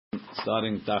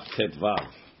starting Taf Tet Vav.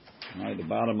 Right, the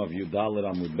bottom of Yudalit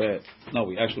Amud Bet. No,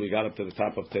 we actually got up to the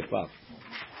top of Tet Vav.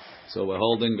 So we're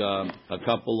holding a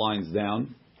couple lines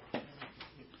down.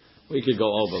 We could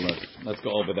go over. Let's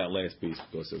go over that last piece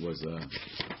because it was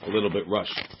a little bit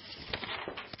rushed.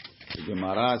 The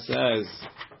Gemara says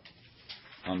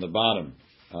on the bottom.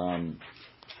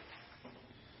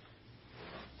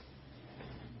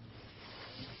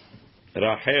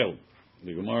 Rachel.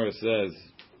 The Gemara says.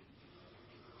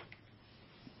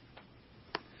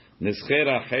 Nische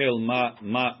Rachel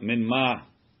min ma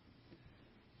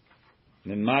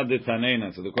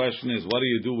detanena. So the question is, what do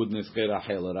you do with Nische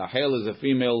Rachel? Rachel is a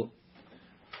female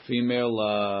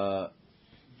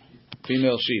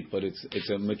sheep, but it's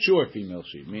a mature female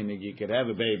sheep, meaning you could have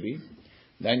a baby,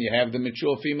 then you have the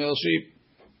mature female sheep.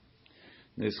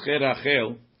 Nische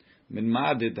Rachel min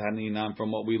ma detanena,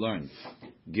 from what we learned.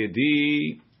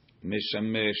 Gedi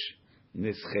mishamesh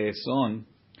nische son.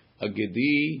 A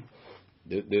gedi.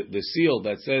 The seal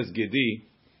that says Gedi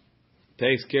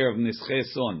takes care of Nische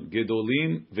Son,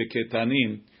 Gedolim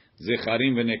v'Ketanim,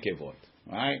 Zecharim v'Nekevot.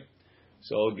 Right?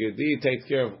 So Gedi takes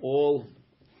care of all,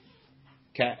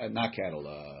 not cattle,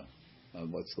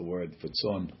 what's the word for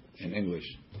son in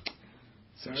English?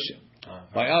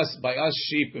 By us,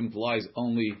 sheep implies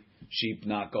only sheep,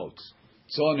 not goats.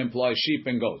 Son implies sheep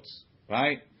and goats,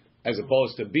 right? As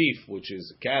opposed to beef, which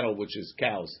is cattle, which is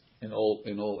cows in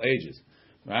all ages.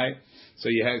 Right, so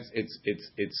you have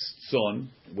it's son,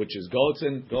 which is goats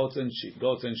and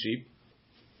sheep,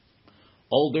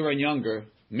 older and younger,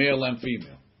 male and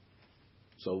female.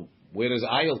 So where does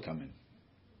ayil come in?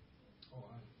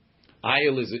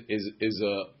 Ayil is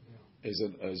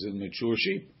a mature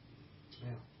sheep,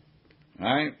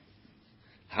 right?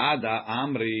 Hada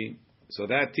amri. So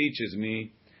that teaches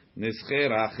me nische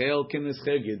Rachel ke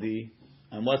nische Gedi,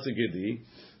 and what's a Gedi?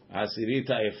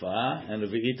 Asirita efa and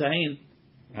revi'ita hin.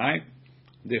 Right?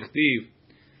 Dichtiv.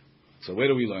 So where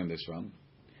do we learn this from?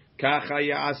 Kacha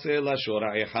ya'aseh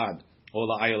lashora echad or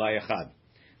la'ayil echad.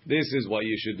 This is what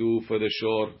you should do for the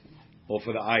shor or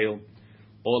for the ayil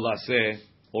or laseh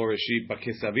or a sheep,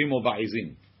 bakesavim or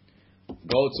ba'izim,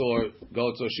 goats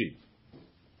or sheep.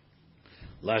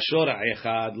 Lashora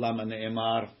echad lama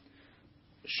ne'emar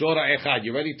shora echad.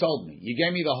 You already told me. You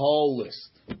gave me the whole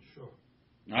list. Sure.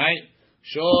 Right?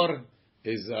 Shor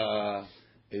is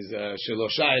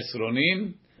Shelosha Esronim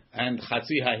and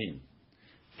Chatzi Hahim,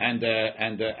 and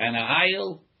an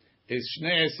ayil is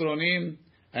Shnei Esronim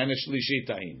and a Shlishi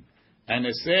Tahim, and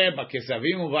a Seh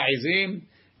Bakesavim Uva'izim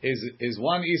is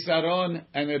one Isaron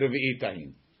and a Revi'i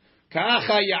Tahim.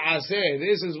 Kacha Ya'aseh.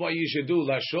 This is what you should do.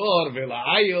 Lashor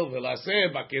ve'la'ayil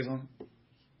ve'laseh Bakesavim.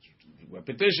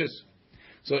 Repetitious.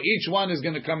 So each one is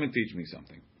going to come and teach me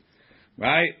something,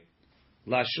 right?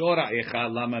 Lashor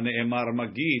Echad lama ne'emar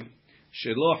magid.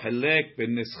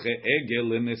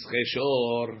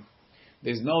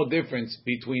 There's no difference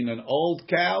between an old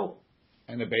cow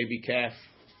and a baby calf.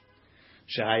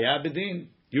 Shahaya bedin.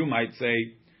 You might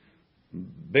say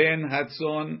ben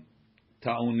hatzon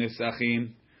ta'un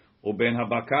nesachim or ben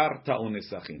habakar ta'un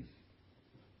nesachim.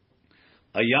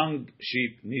 A young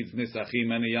sheep needs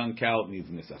nesachim and a young cow needs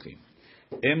nesachim.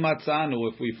 Ematzanu,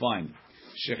 if we find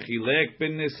shechilek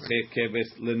ben nesche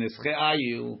keves lenesche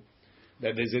ayil,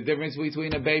 that there's a difference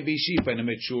between a baby sheep and a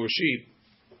mature sheep,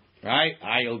 right?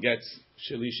 Ayil gets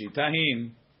shilishi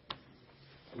tahim,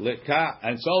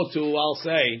 and so too I'll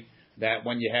say that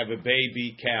when you have a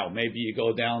baby cow, maybe you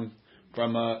go down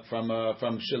from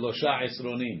shilosha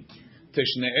esronim to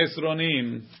shne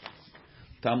esronim,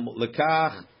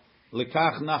 lekach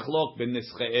nachlok ben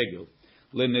nische egel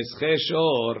lenische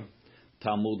shor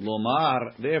tamud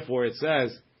lomar. Therefore, it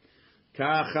says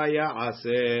kacha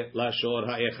ya'aseh lashor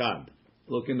ha'echad.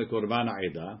 Look in the Korban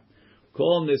Aida.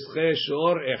 Kol nische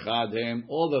shor echadhem.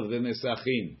 All of the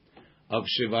nesachim of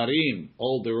shivarim,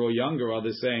 older or younger, are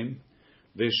the same.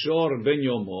 The shor ben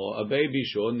yomo, a baby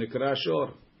shor, nikra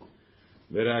shor.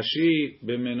 V'Rashi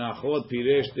b'menachot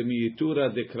piresh demiyitura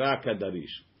dekra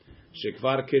kadarish.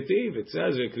 Shekvar ketiv. It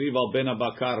says ekriv al ben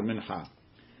abakar mincha.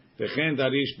 V'chen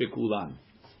darish bekulan.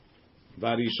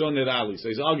 V'arishon nerali. So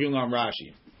he's arguing on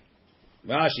Rashi.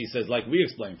 Rashi says, like we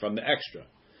explained from the extra.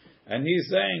 And he's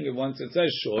saying, once it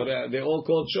says shor, they're all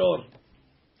called shor.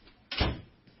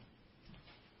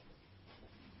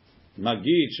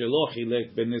 Magid shelo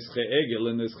chilek ben nische egel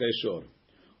and nische shor.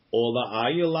 Ola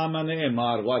ayil lama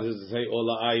ne'emar. What does it say?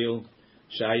 Ola ayil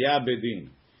shaya bedin.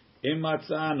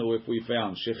 Imatzanu, if we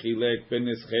found shechilek ben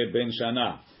nische ben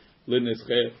shana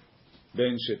lenische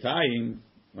ben shetayim,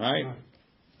 right?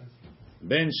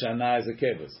 Ben shana is a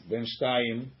keves. Ben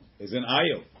shtayim is an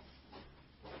ayil.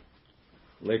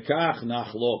 Lekach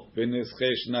nachlok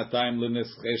b'nischei shnatayim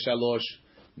l'nischei shalosh.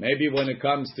 Maybe when it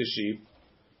comes to sheep,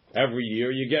 every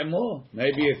year you get more.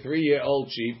 Maybe a 3-year-old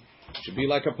sheep should be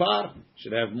like a par,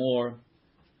 should have more.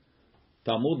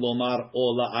 Talmud lomar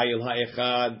ola ayil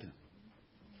ha'echad.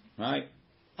 Right?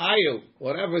 Ayil,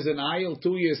 whatever's an ayil,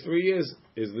 2 years, 3 years,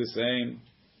 is the same.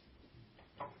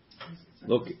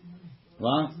 Look,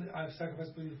 what? Sacrifice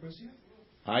for the first year?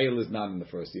 Ayil is not in the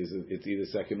first year, it's either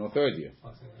second or third year.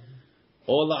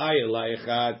 Ola ayil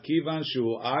ha'echad, kivan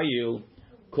shu ayil,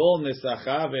 kol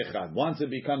nesachav echad. Once it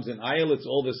becomes an ayil, it's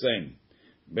all the same.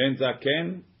 Ben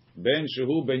zaken, ben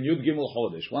shuhu, ben yud gimel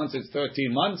chodesh. Once it's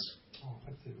 13 months,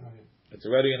 it's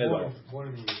already an adult.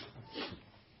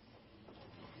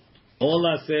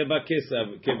 Ola seba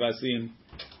kevasim,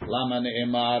 lama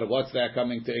ne'emar. What's that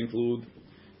coming to include?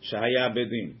 Shahaya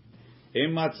bedin.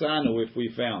 Im matzanu, if we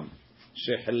found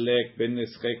shechelek ben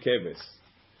nische keves,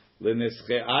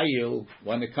 lenische ayil.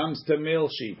 When it comes to male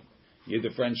sheep, you're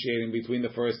differentiating between the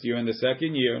first year and the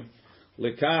second year.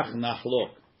 Lekach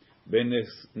nachlok ben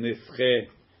nische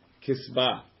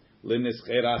kisba,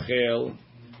 lenische rachel.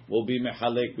 Will be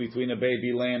mechalek between a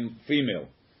baby lamb female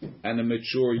and a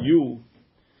mature ewe.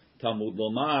 Talmud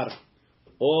lomar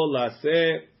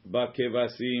olaseh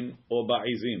bakevasim o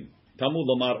ba'izim. Talmud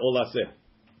lomar olaseh.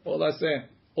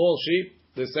 All sheep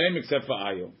the same except for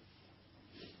ayil.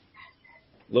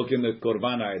 Look in the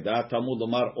Korban Ha'edah. Talmud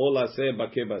lomar olaseh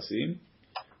bakevasim.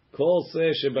 Kol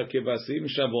seh shebakevasim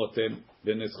shavotem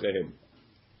b'nischehem.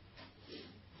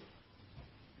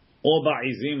 O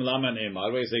ba'izim lama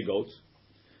ne'emar. Where you say goats?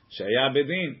 Shaya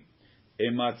bedin,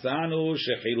 ematzanu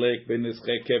shechilek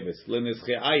b'nischei keves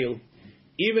l'nischei ayil.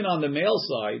 Even on the male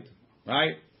side,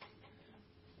 right?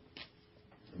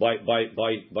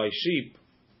 By sheep,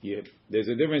 there's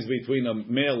a difference between a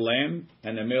male lamb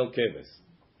and a male keves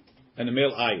and a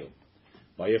male ayil.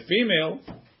 By a female,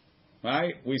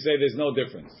 right? We say there's no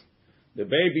difference. The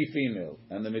baby female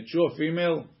and the mature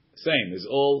female, same. Is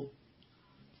all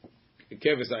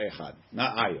keves ayechad,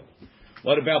 not ayil.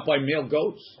 What about by male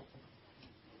goats?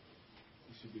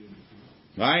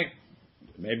 Right?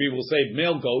 Maybe we'll say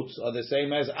male goats are the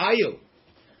same as ayil.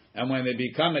 And when they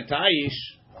become a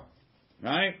taish,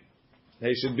 right?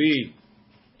 They should be,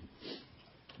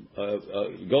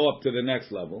 go up to the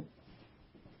next level.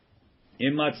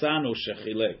 Imatzanu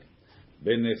shechilek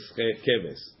b'nischei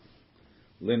keves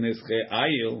l'nischei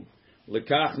ayil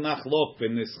lekach nachlok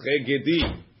b'nischei gedi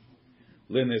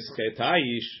l'nischei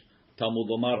taish. Talmud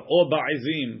lomar o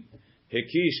ba'izim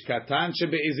hekish katan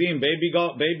shebe'izim,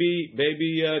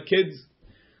 baby kids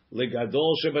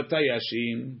legadol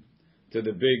shebatayashin, to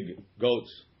the big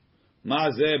goats.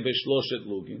 Ma'zeh b'shloshet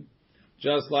lugin,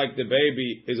 just like the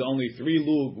baby is only 3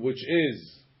 lug, which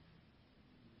is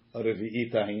a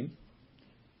revi'i tahin.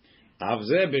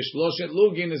 Avzeh b'shloshet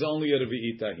lugin is only a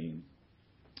revi'i tahin.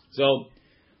 So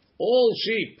all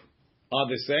sheep are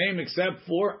the same except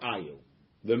for ayil,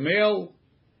 the male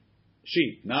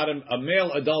sheep, not a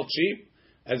male adult sheep,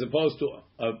 as opposed to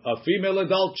a female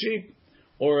adult sheep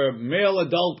or a male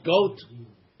adult goat.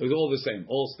 It's all the same.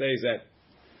 All stays at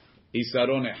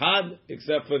isaron ehad,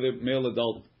 except for the male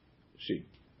adult sheep.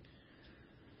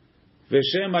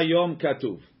 V'shem hayom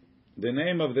katuv. The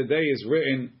name of the day is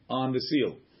written on the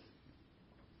seal.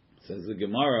 Says the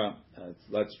Gemara.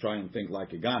 Let's try and think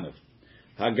like a ganav.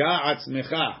 Haga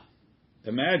atzmecha.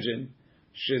 Imagine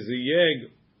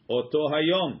sheziyeg oto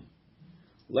hayom.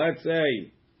 Let's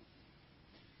say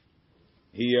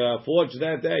he forged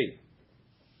that day.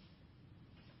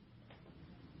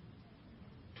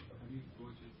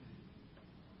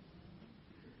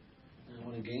 I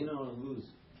want to gain or want to lose?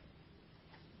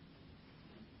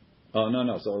 Oh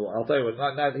no! So I'll tell you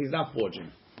what. He's not forging,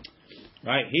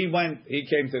 right? He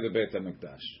came to the Beit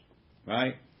HaMikdash,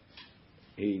 right?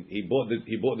 He bought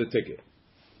the ticket.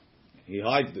 He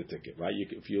hides the ticket, right?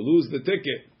 If you lose the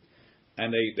ticket,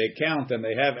 and they count and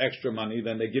they have extra money,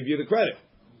 then they give you the credit.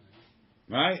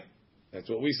 Right? That's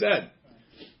what we said.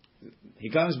 He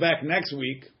comes back next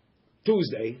week,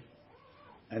 Tuesday,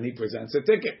 and he presents a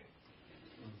ticket.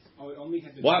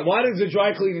 Why does the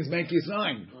dry cleaners make you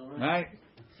sign? Right?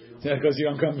 Because you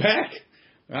don't come back.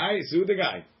 Right? Sue the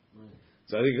guy.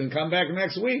 So he can come back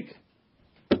next week.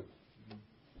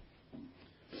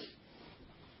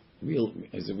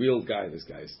 He's a real guy, this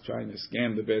guy. He's trying to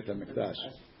scam the Beit HaMikdash.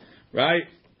 Right?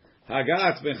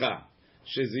 Hagat Becha.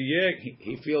 Sheziyek,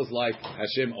 he feels like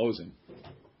Hashem owes him.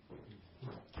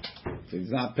 If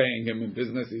he's not paying him in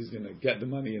business, he's going to get the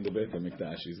money in the Beit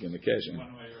HaMikdash. He's going to cash in.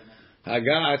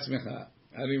 Hagat Becha.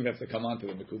 I don't even have to come on to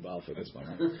the Mikubal for this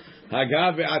one.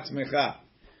 Hagat Be'atzmecha.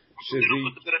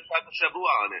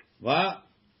 What?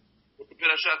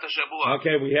 Pirashat HaShavua.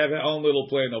 Okay, we have our own little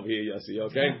plan over here, Yossi,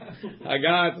 okay?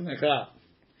 Hagat Necha.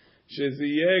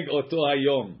 Sheziyeg Oto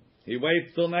Hayom. He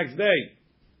waits till next day.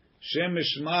 Shem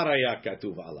Mishmar Haya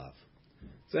Katuv Alav.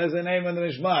 Says the name of the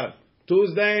Mishmar.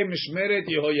 Tuesday, Mishmeret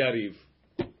Yehoyariv.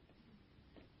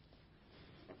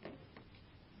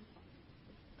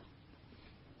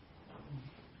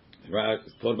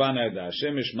 Korban Eda.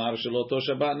 Shem Mishmar Sheloto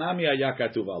Shabbat Nami Haya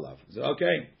Katuv Alav.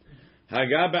 Okay.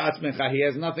 Haga be'atzmecha, he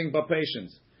has nothing but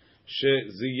patience.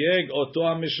 Sheziyeg oto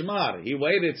mishmar. He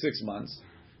waited 6 months.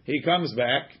 He comes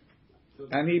back,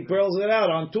 and he pearls it out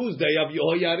on Tuesday of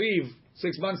Yehoyariv,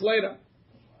 6 months later.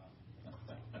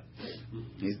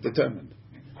 He's determined.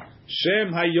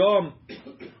 Shem Hayom,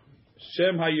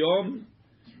 Shem Hayom,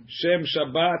 Shem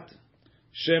Shabbat,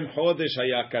 Shem Chodesh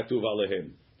Haya Katuv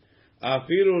Alehem.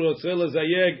 Afiru rotze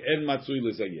lezayeg en matzui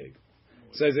lezayeg.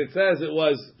 Says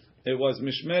it was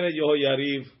Mishmeret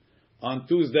Yehoyariv on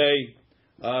Tuesday,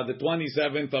 the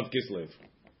 27th of Kislev.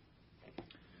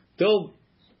 Till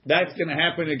that's going to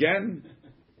happen again,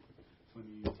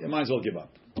 you might as well give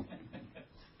up.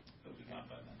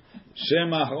 Shem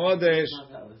HaChodesh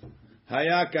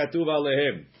Haya Katuv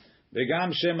Alehem.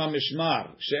 V'gam Shem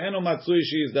HaMishmar she'eno matzui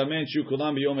she'izdamen shu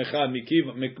kulam b'yom echad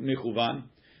michuvan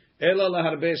ela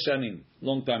laharbe shanim.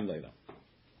 Long time later.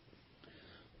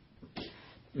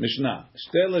 Mishnah.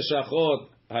 Shte leshachot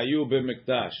hayu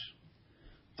b'mikdash.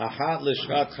 Achat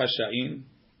l'shchat chasha'in.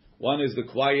 One is the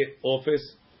quiet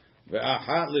office.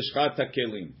 Ve'achat l'shchat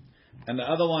hakelim. And the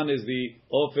other one is the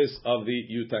office of the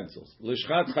utensils.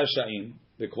 L'shchat chasha'in,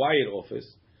 the quiet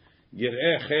office.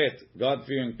 Gir'eh chet,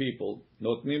 God-fearing people.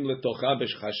 Notnim letocha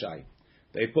b'shchashai.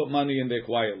 They put money in there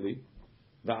quietly.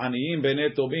 Ve'aniyim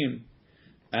b'nei tovim.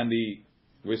 And the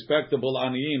respectable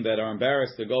aniyim that are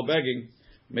embarrassed to go begging.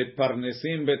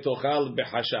 Mitparnesim betochal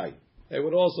behashai. They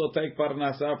would also take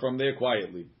parnasa from there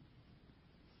quietly.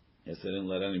 Yes, they didn't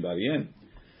let anybody in.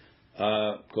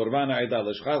 Korban ha'edah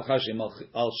l'shchal chashim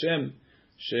al shem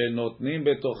shenotnim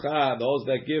betocha. Those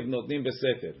that give notnim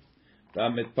beseter.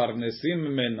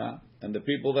 Mitparnesim mena, and the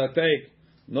people that take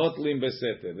notlim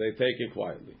beseter. They take it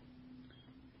quietly.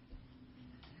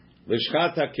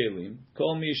 L'shchat hakelim.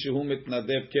 Kol mi shehu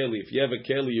mitnadev keli. If you have a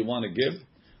keli you want to give.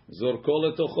 Zorko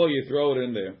letocho, you throw it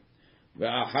in there.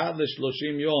 Ve'achad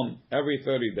l'shloshim yom, every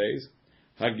 30 days.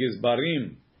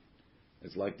 Hagizbarim,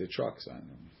 it's like the trucks, I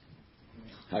know.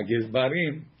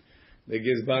 Hagizbarim, the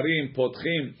gizbarim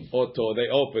potchim oto, they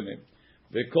open it.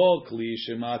 Ve'kol kli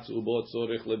shematzu bo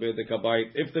tzorich lebedek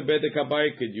habayit. If the bedek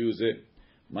habayit could use it,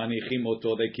 manichim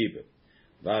oto, they keep it.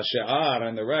 Ve'ashe'ar,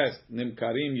 and the rest,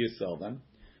 nimkarim, you sell them.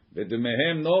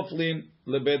 Ve'demehem noflim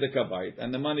lebedek habayit,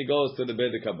 and the money goes to the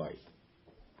bedek habayit.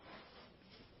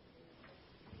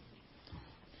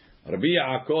 Rabbi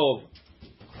Yaakov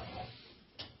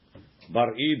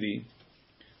Bar Idi,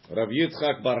 Rabbi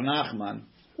Yitzchak Bar Nachman,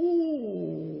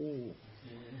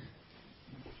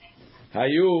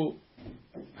 Hayu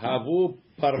Havu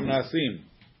Parnasim.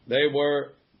 They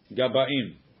were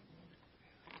Gabaim.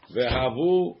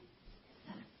 Vehavu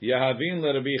Yahavin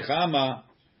LeRabbi Chama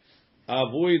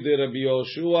Avui de Rabbi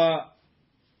Yoshua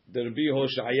de Rabbi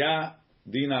Hoshaya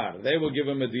dinar. They will give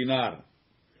him a dinar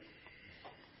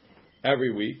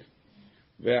every week.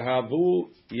 Vehavu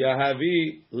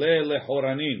Yahavi le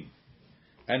lechoranim,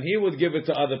 and he would give it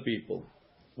to other people.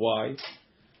 Why?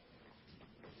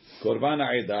 Korban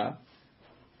ha'edah.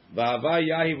 V'hava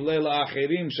yahiv le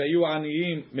la'achirim shayu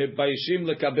aniyim mitbayishim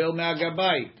lekabel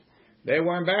me'agabay. They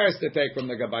were embarrassed to take from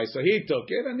the gabay, so he took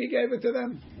it and he gave it to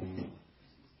them.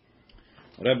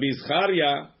 Rabbi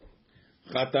Zcharia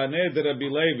Chataneh de Rabbi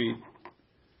Levi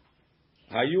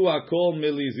hayu akol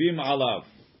milizim alav.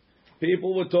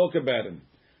 People would talk about him.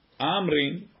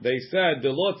 Amrin, they said,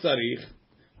 Delot tzarich,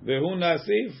 vehu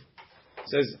nasif.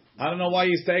 Says, I don't know why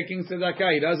he's taking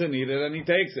tzedakah. He doesn't need it, and he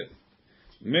takes it.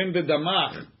 Min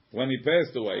b'damach, when he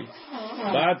passed away.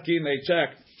 Badkin, they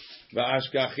checked.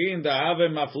 V'ashkachin da'ave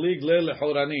maflig le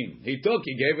lechoranim. He took,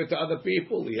 he gave it to other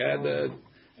people. He had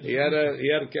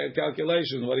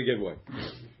calculations what he gave away.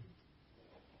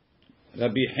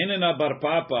 Rabbi Hinena bar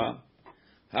Papa,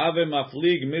 have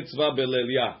maflig mitzvah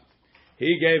beleliah.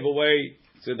 He gave away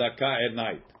tzedakah at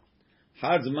night.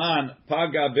 Hadzman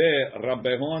pagabe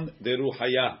Rabbehon de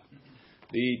Ruhaya.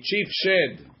 The chief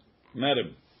shed met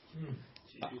him.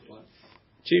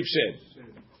 Chief shed.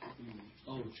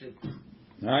 Oh, shed.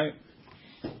 Right?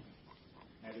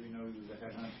 How do we know he was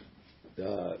a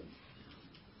headhunter?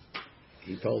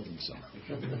 He told him so.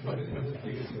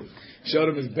 Showed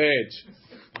him his badge.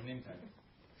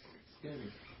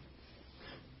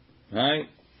 Right?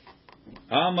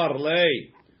 Amar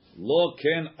lei lo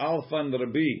ken alfan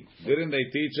Rabbi. Didn't they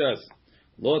teach us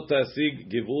Lo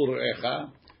tasig givur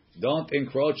echa. Don't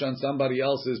encroach on somebody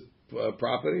else's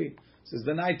property. It says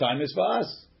the nighttime is for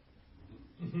us.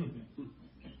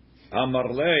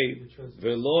 Amarlei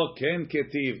velo ken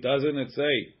ketiv. Doesn't it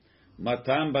say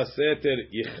matan baseter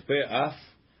yichpe af?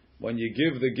 When you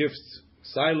give the gifts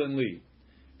silently,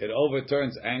 it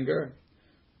overturns anger.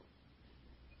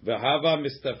 V'hava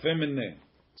mistafimine.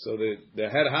 So the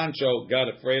head honcho got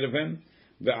afraid of him.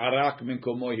 Ve'arak min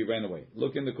komo, he ran away.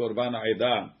 Look in the Korban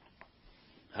Ha'edah.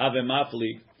 Have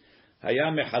maflik.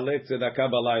 Haya mechalek tzedakah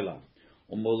balayla.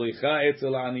 Umolicha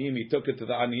etzel aniyim. He took it to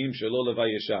the aniyim shelo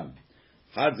levayeshan.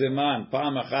 Had zeman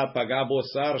pa'am achat pagabo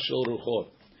sar shel ruchot.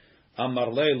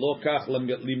 Amarlei lo kach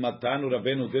limatanu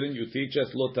Rabbeinu. Didn't you teach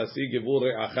us lo tasi givul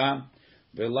re'acham?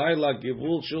 Ve'layla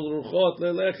givul shel ruchot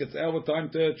lelech. It's our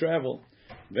time to travel.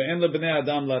 Ve'en lebnei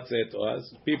adam latzet oaz.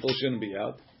 People shouldn't be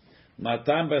out.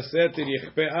 Matan basetir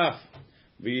yichpe af.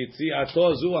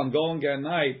 V'yitziato zu. I'm going at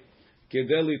night.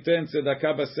 Kedei liten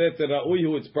tzedakah basetir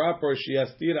ra'uyu. It's proper.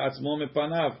 Sheyastir atzmo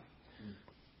mepanav.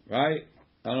 Right?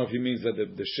 I don't know if he means that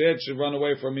the shed should run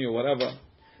away from me or whatever.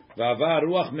 V'ava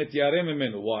ruach mityarem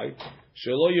imenu. Why?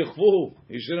 Shelo yichvuhu.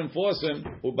 He shouldn't force him.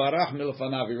 Ubarach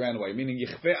milfanav. He ran away. Meaning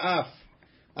yichpe af.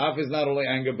 Af is not only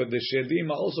anger, but the shedim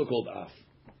are also called af.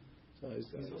 So he's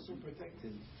also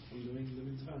protected from doing the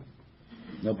mitzvah.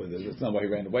 No, but that's not why he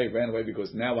ran away. He ran away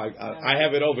because now I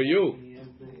have it over you.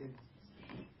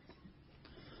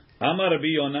 Amar Rabbi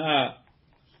Yonah.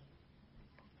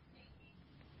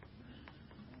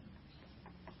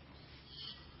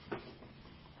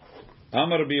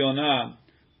 Amar Rabbi Yonah.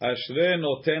 Ashre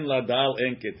noten ladal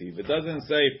enketiv. It doesn't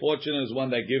say fortunate is one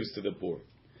that gives to the poor.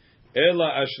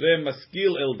 Ela ashre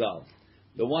maskil el dal.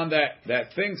 The one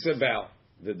that thinks about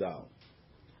the dal.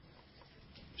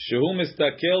 Shehu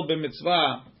mistakel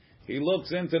b'mitzvah. He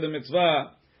looks into the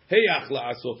mitzvah. Heyach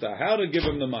la'asota. How to give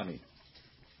him the money.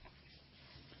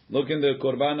 Look in the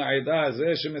Korban Ha'edah.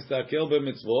 Zeh shemistakel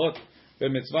b'mitzvot.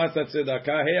 B'mitzvah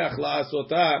tzedakah. Heyach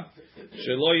la'asota.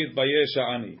 Shelo yitbayesh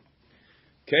ha'ani.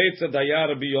 Keitza dayar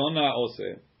Rabbi Yonah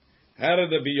ose. How did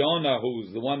the Rabbi Yonah,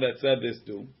 who's the one that said this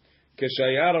to?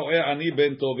 Keshayar ro'eh ani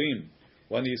ben tovim.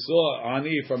 When he saw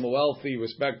ani from a wealthy,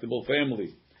 respectable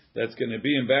family, that's going to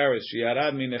be embarrassed.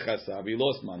 Shiarad min nechasav. He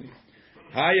lost money.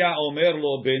 Haya omer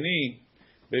lo beni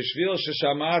b'shvil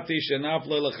sheshamati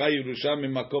shenafle lecha Yerusha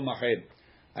mimakom ahed.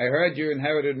 I heard you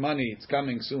inherited money. It's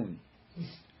coming soon.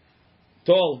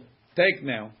 Tol, take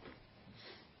now.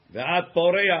 Ve'at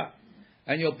poreya,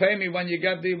 and you'll pay me when you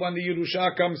get when the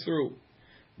Yerusha comes through.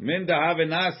 Min dahave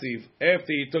nasiv. After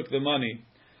he took the money,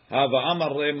 hava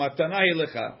amar le matanahi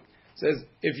lecha. Says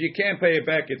if you can't pay it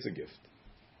back, it's a gift.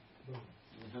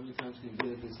 How many times can you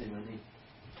do it the same money?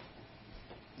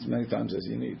 As many times as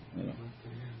you need.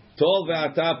 Tol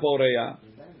ve'ata poreya.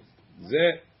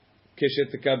 Ze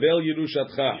keshetekabel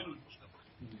Yerushatcha.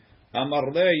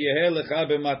 Amar le yehe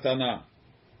lecha b'matana.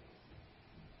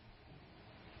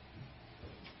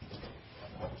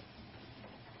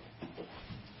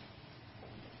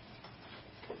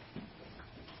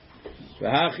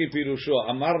 V'hachi pirusho.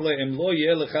 Amar le em lo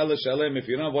yehe lecha l'shalem. If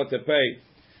you don't have what to pay,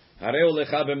 hareu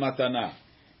lecha b'matana.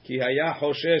 Ki haya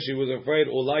hoshesh, he was afraid,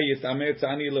 ulai yitamet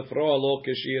ani lefroa lo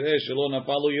keshireh shelo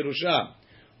napalu Yerusha.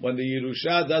 When the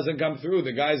Yerusha doesn't come through,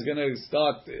 the guy's going to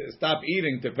stop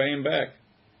eating to pay him back.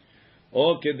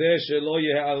 Or kedeh shelo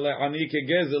yeh ani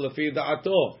kegezel lefi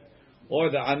da'ato. Or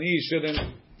the ani shouldn't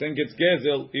think it's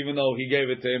gezel, even though he gave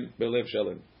it to him, belev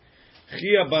shalem.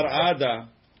 Chia bar ada,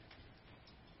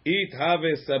 it have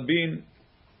sabin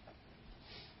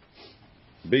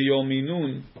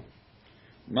biyominun,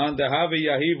 man dehave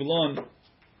yahiv lon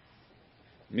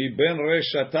mi ben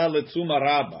reshata letzuma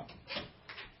rabba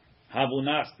havu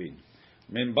nasbin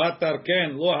min batar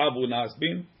ken lo havu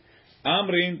nasbin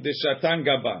amrin de shatan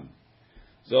gaban.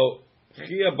 So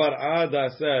Chia bar Ada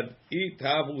said, "It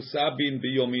havu sabin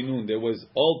biyominun." There was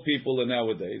old people in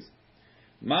nowadays.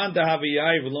 Man dehave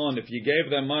yahiv lon, if you gave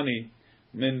them money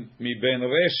min mi ben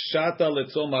reshata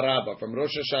letzuma rabba, from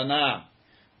Rosh Hashanah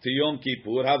to Yom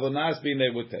Kippur, havu nasbin they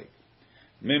would take.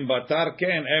 Min batar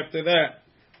ken, after that,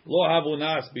 lo havu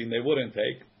nasbin, they wouldn't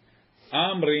take.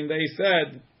 Amrin, they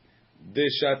said, de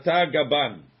shata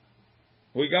gaban.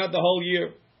 We got the whole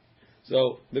year.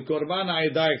 So the Korban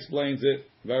Ha'edah explains it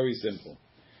very simple.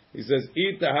 He says,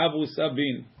 Ita havu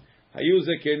sabin, hayu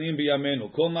zekenim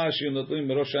biyamenu, kol ma shinotlim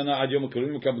mirosh shana ad yom kippur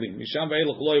mekablim, misham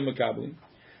ve'elach lo yom mekablim.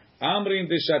 Amrin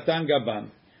de shatan gaban,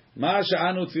 ma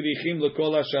she'anu tzirichim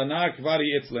lekol hashana kvar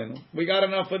yetzlenu. We got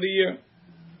enough for the year.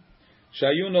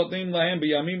 Shayu notnim lahem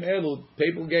biyamim elu.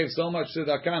 People gave so much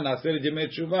tzedakah, naser yemei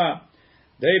tshuva.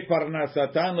 They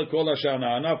parnasatan lekol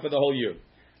hashana, enough for the whole year.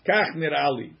 Kach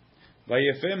nirali.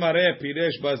 Vayefe Mare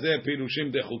Piresh Bazeh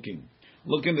Pirushim Dechukim.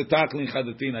 Look in the Taklin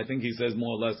Chadatin. I think he says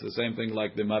more or less the same thing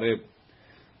like the Mare,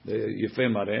 the Yefe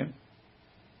Mare.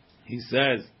 He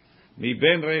says, Mi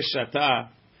ben Reshata,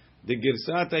 the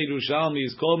Girsat Yerushalmi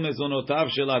is called Mezonotav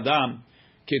Shel Adam,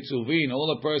 Ketzuvin,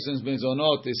 all a person's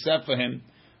mezonot is set for him,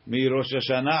 Mi Rosh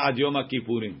Hashanah ad Yom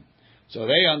Kippurim. So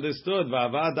they understood,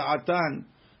 Va'avad Atan,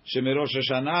 Shemi Rosh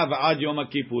Hashanah va'ad Yom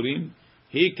Kippurim,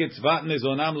 Hi Ketzvat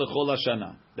Mezonam Lechol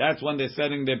Hashanah. That's when they're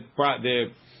setting their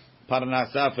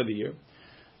Parnasah for the year.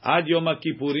 Ad Yom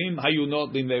Kippurim,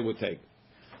 Hayunot Lim they would take.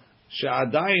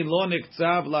 She'adayin lo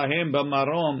niktzav lahem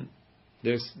b'marom,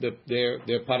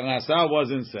 their Parnasah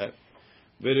wasn't set.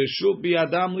 V'reshut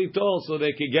bi'adam litol, so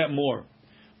they could get more.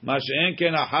 Mash'en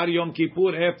ken achar Yom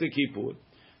Kippur, after Kippur.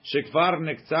 Shekvar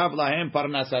niktzav lahem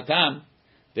parnasatam,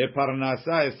 their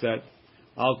Parnasah is set.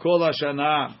 Al kol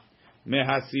hashana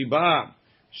mehasiba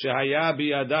shehaya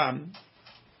bi'adam.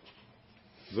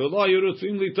 V'lo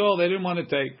yurutzim litol, they didn't want to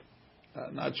take.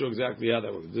 Not sure exactly how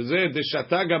that works. The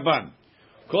shata gaban.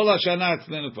 Kol hashana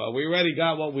tznenufa. We already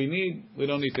got what we need. We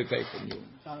don't need to take from you.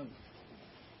 A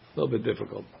little bit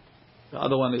difficult. The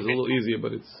other one is a little easier,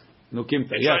 but it's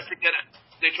nukimta. Yes.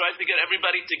 They tried to get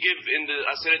everybody to give in the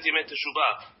Aseret Yemei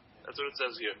Teshuvah. That's what it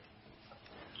says here.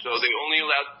 So they only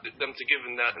allowed them to give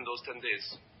in those 10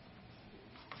 days.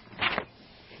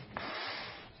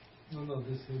 No,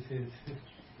 this is it.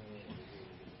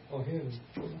 Oh, here.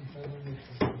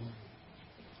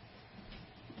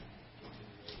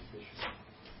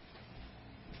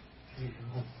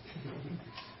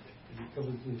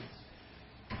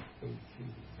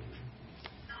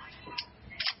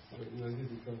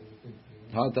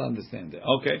 Hard to understand that.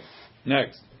 Okay,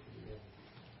 next.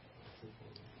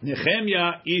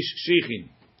 Nehemia ish shichin.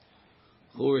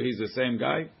 He's the same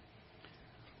guy.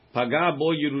 Paga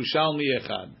bo Yerushalmi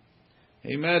echad.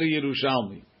 He met a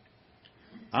Yerushalmi.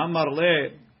 Amar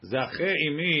le zache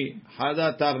imi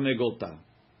hada tarnegolta.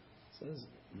 Says,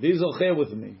 be zoche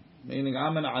with me. Meaning,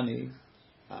 I'm an ani.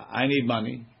 I need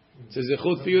money. It says,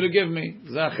 zechut for you to give me.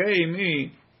 Zache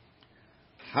imi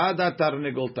hada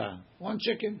tarnegolta. One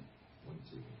chicken.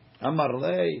 Amar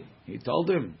le. He told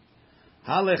him,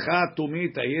 halecha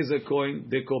tumita. Here's a coin.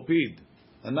 De kopid.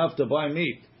 Enough to buy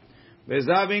meat.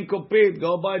 Vezavin kopid.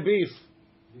 Go buy beef.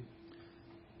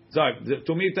 Sorry,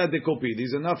 tumita de kopid.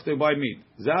 He's enough to buy meat.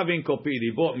 Zavin kopid.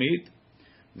 He bought meat.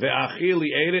 Ve'achil,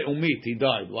 he ate it. Umit. He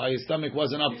died. Why? His stomach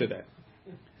wasn't up to that.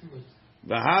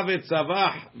 V'havet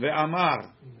savach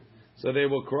ve'amar. So they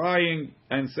were crying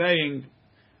and saying,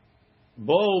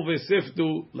 Bo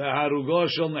v'siftu leharugo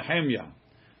shel Nehemia.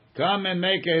 Come and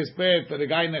make a hesped for the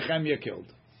guy Nehemia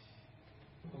killed.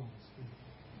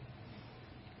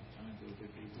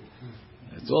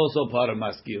 It's also part of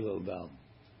Maskil al-Dal.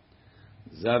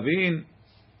 Zavin,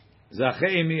 Zache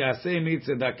imi aseh mi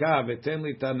tzedakah v'ten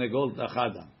li tarnegol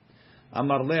achada.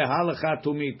 Amar le halacha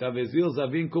tumita vezil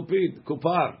zavin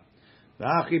kupar.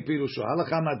 V'achi pirusho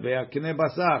halacha matbea k'nei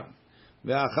basar.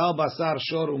 V'achal basar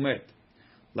shor umet.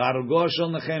 L'argo shel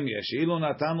Nehemia she'ilu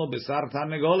natan lo besar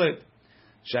tarnegolet.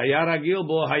 Shaya ragil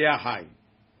bo haya hai.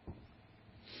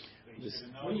 He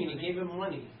gave him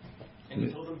money. And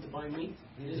he told him to buy meat.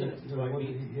 He didn't have to buy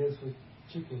meat. He has for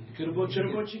chicken. He could have bought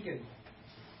chicken.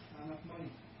 Not enough money.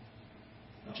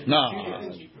 No.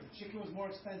 Chicken was more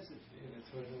expensive. Yeah, that's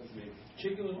what it was, maybe.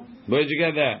 Chicken was more? Where'd you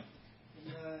get that?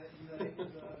 In the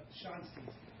Shanstein.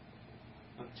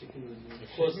 Chicken was more. The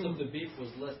cost of the beef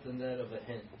was less than that of a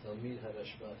hen. Talmid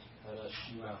Harashbash.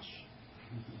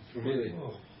 Really?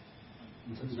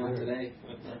 Not today.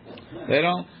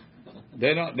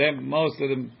 They don't, most of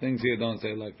the things here don't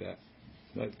say like that.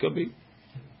 But it could be.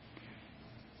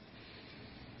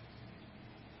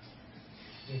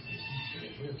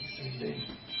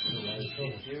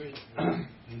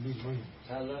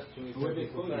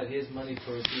 Here's money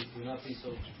for a beef. Do not be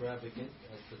so extravagant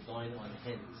as to dine on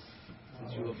hens,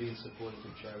 since you are being supported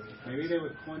through charity. Maybe they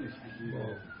were Cornish.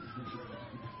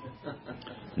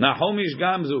 Nahomish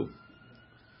Gamzu.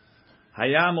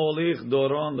 Hayam olich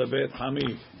doron lebet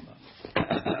Hamid.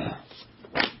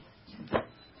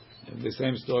 The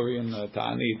same story in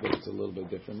Ta'anit, but it's a little bit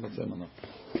different. But similar.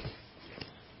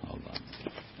 Hold on.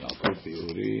 Yaakov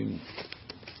Biurim.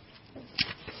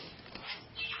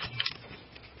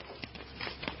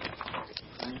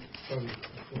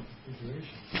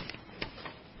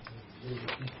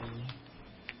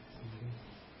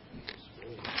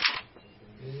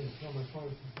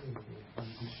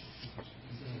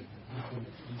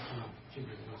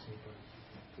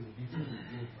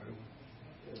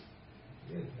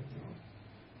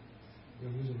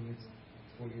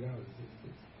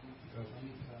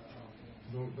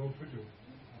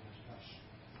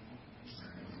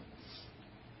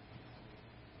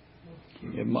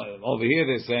 over here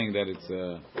they're saying that it's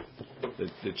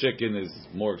the chicken is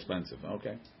more expensive.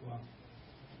 Okay.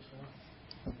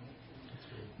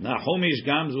 Nahumish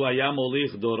Gamzu Ayam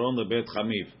Olich Doron lebet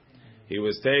Chamiv. He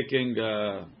was taking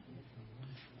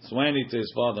Swaney to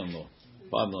his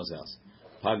father-in-law's house.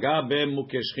 Paga ben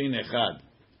mukeshchin echad.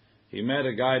 He met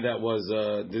a guy that was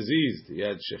diseased. He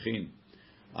had shechin.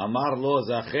 Amar lo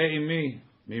zache imi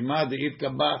mimad it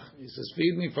kabach. He says,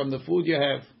 feed me from the food you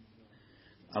have.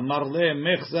 Amar le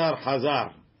mechzar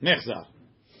hazar. Mechzar.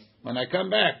 When I come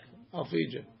back, I'll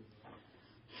feed you.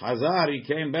 Hazar, he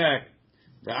came back.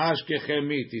 The ashkechem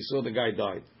meat. He saw the guy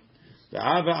died. The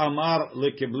Ava Amar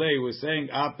lekiblei was saying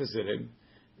opposite him.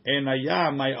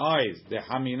 Enaya, my eyes, the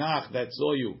haminach that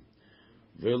saw you.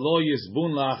 Velo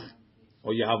yisbun lach,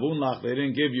 or yahavun lach, they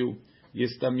didn't give you.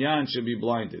 Yistamyan should be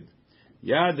blinded.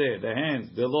 Yade, the hands,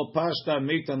 the lo pashta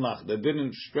mitan lach, that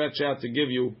didn't stretch out to give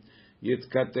you.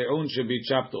 Yitkateun should be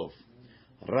chopped off.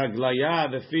 Raglaya,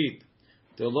 the feet,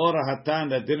 the lo rahatan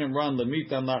that didn't run the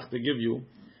mitan lach to give you.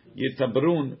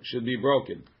 Yitabrun should be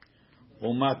broken.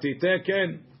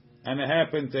 Umatiteken, and it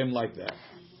happened to him like that.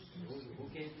 Who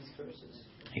gave these curses?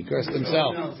 He cursed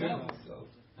himself.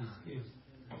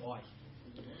 Why?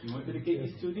 You wanted to get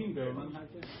these two din,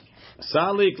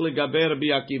 Salik legaber Rabbi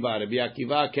Akiva. Rabbi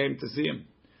Akiva came to see him.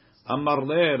 Amar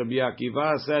le, Rabbi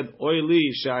Akiva said, Oy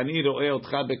li shani ro'eh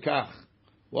otcha bekach.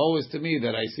 Woe is to me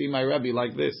that I see my Rebbe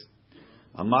like this.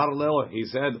 Amar le, he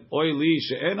said, Oy li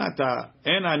she'en ata,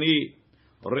 en ani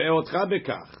ro'eh otcha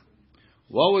bekach.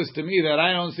 Woe is to me that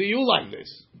I don't see you like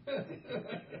this.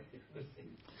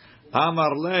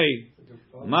 Amar le,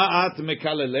 ma'at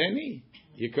mekaleleni?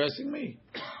 You're cursing me.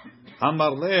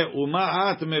 Amar le,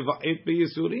 uma'at meva'it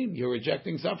b'yisurim? You're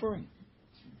rejecting suffering.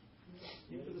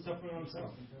 He put the suffering on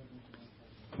himself.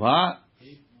 What?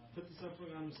 He put the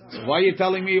suffering on himself. So why are you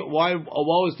telling me,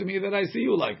 woe is to me that I see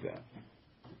you like that?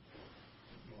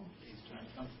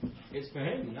 It's for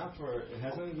him, not for. It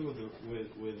has nothing to do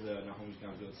with Nahumish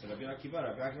Gamzu. It's Rabbi Akiva.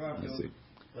 Rabbi Akiva feels,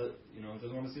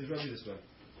 doesn't want to see his Rebbe this way.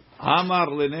 Amar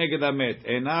leneged amet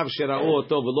enav shera'u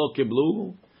oto v'lo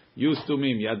kiblu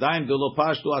yustumim yadayim delo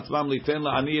pashtu atzvam liten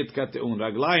la'ani et kateun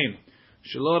raglayim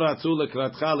shelo ratzu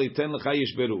lekratcha liten lecha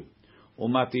yishberu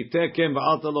umatite kem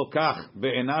va'alta lo kach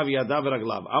ve'enav yadav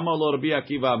raglav amar lo Rabbi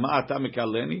Akiva ma ata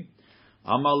mekaleni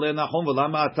amar le Nahum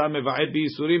v'lama ata meva'ed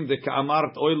b'yisurim de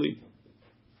ka'amart oili.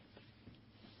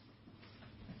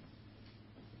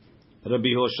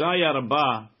 Rabbi Hoshaya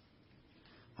Rabbah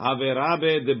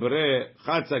Haverabe debre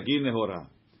chatzagi nehora.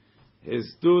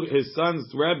 His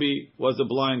son's Rebbe was a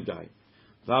blind guy.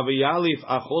 V'aviyalif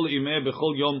achol imeh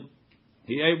b'chol yom.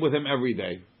 He ate with him every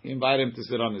day. He invited him to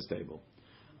sit on his table.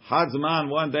 Hadzman,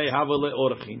 one day, havale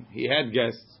orchin. He had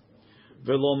guests.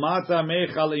 V'lomata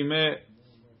mechal imeh.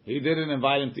 He didn't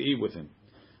invite him to eat with him.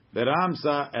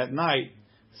 Beramsa, at night,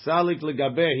 salik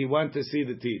legabe, he went to see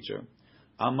the teacher.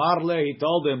 Amarle, he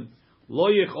told him, Lo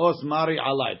yichos mari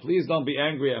alai. Please don't be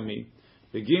angry at me.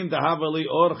 Begin to havali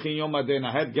orchin yom aden.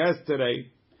 I had guests today.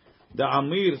 The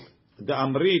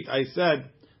amrit. I said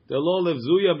the lo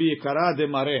levzuya biyikara de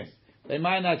mare. They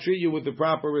might not treat you with the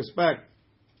proper respect.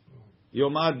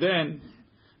 Yom aden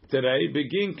today.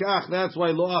 Begin kach. That's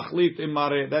why lo achlit im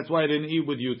mare. That's why I didn't eat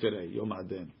with you today. Yom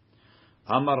aden.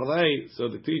 Amarlei. So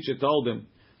the teacher told him,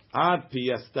 Ad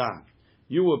piyasta.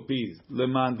 You appeased.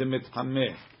 Leman demit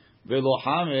hameh.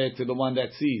 Velohame to the one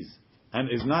that sees and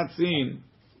is not seen,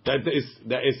 that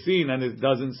is seen and it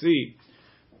doesn't see.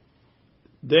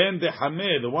 Then the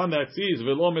hameh, the one that sees,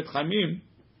 velo mitchamim,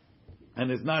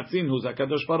 and is not seen, who's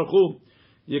Hakadosh Baruch Hu,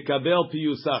 yekabel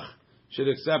piyusach, should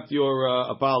accept your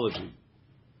apology,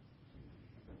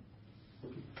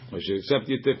 or should accept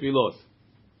your tefillot.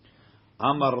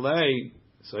 Amar lei,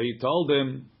 so he told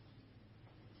him,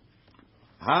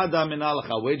 Hada min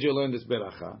alcha, where'd you learn this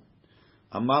beracha?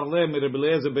 Amar le mi Rebbe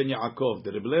Eliezer ben Yaakov.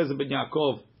 The Rebbe Eliezer ben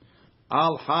Yaakov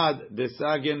al had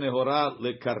desage nehora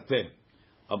lekarte.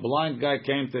 A blind guy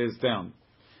came to his town.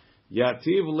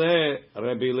 Yativ le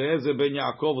Rebbe Eliezer ben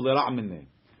Yaakov lera'mene.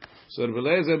 So Rebbe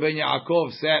Eliezer ben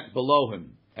Yaakov sat below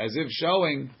him, as if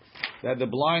showing that the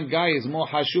blind guy is more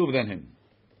hashuv than him.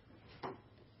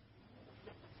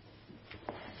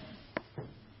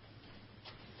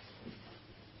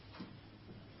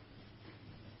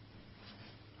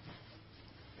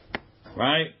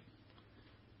 Right?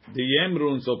 The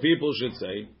Yemrun, so people should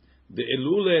say, the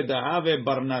Elule dahave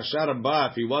barnashar ba,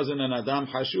 if he wasn't an Adam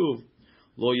Hashuv,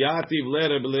 lo yativ le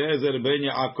Rebbe Eliezer ben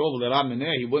Yaakov le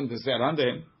Rameneh, he wouldn't have sat under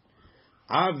him.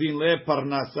 Avdin le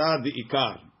parnasa di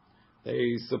ikar.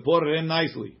 They supported him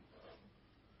nicely.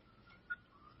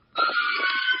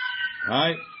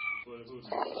 Right?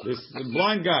 This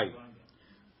blind guy.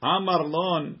 Amar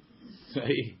Lon,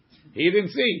 he didn't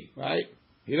see, right?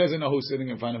 He doesn't know who's sitting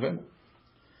in front of him.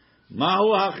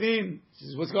 Mahu Hachin,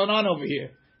 what's going on over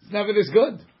here? It's never this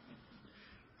good.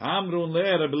 Amrun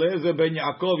le Rabbi Eliezer ben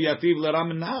Yaakov yativ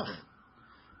leram nach.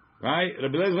 Right?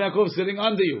 Rabbi Eliezer ben Yaakov sitting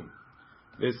under you.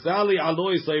 Vesali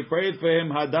aloi, so he prayed for him,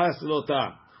 hadas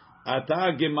lota.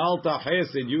 Ata gemalta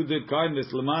chesed, you did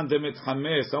kindness, leman demet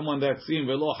hameh, someone that's seen,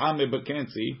 velo hameh but can't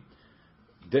see.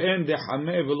 De'en de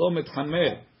hameh velo met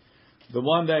hameh. The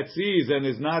one that sees and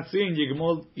is not seen,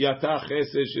 yigmol yata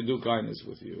chesed, should do kindness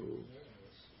with you.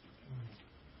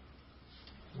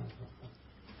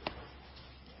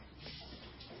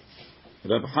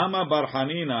 Reb Hama bar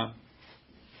Hanina,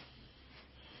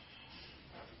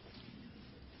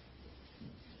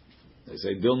 they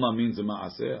say Dilma means a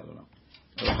ma'aseh, I don't know.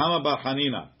 Reb Hama bar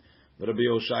Hanina, Rabbi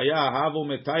Yoshaya havu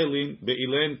metailin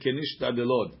be'ilen kenishta de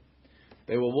Lod.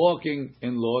 They were walking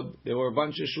in Lod. There were a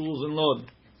bunch of shuls in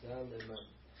Lod.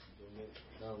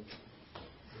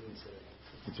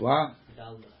 It's what?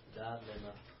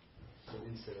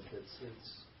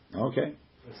 Okay.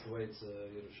 That's the way it's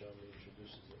Yerushalmi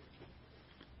introduces it.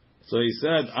 So he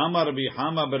said, Amar Rabbi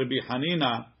Hama Rabbi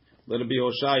Hanina, Rabbi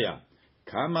Hoshaya,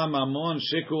 Kama mamon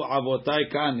shiku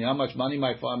avotai kan. How much money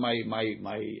my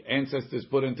ancestors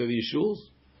put into these shuls?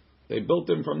 They built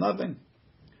them from nothing.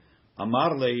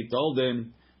 Amar le, he told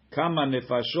him, Kama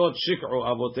nefashot shikru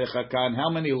avotecha kan. How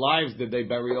many lives did they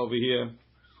bury over here?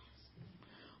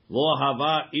 Lo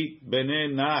hava it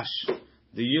bene nash.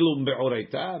 The yilum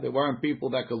be'oreita. There weren't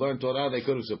people that could learn Torah. They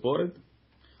could have supported.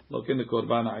 Look in the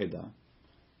Korban Aida.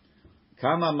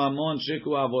 Kama mamon shiku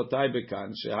avotai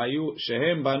bekan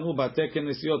shehem banu bate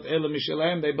kenesiot ele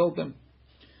mishelahem. They built them.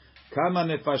 Kama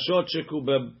nefashot shiku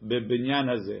bebinyan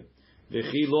hazeh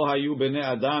v'chi lo hayu bnei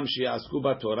adam she'asku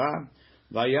b'Torah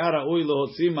v'aya ra'ui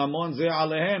lehotzi mamon ze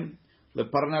alehem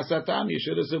leparnasatam. You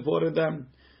should have supported them.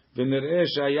 V'nireh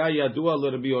shaya yadua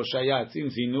l'Rabbi Yoshaya. It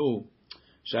seems he knew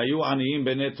shayu aniyim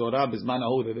bnei Torah b'zman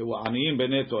ahu. They were aniyim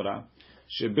bnei Torah.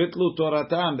 Shebitlu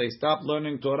Toratam, they stopped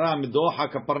learning Torah midoha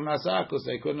kaparnasa because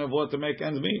they couldn't afford to make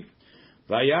ends meet.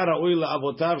 Vayara uila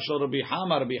avotav shel Rabbi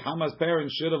Hama. Rabbi Hama's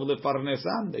parents should have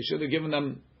lefarnesam. They should have given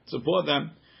them, support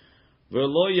them.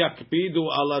 Velo yakpidu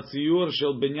ala tziyur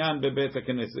shel binyan bebet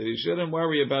haKnesset. You shouldn't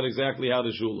worry about exactly how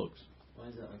the shul looks. Why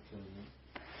is that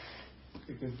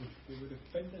Because they would have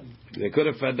fed them. They could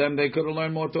have fed them. They could have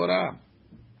learned more Torah.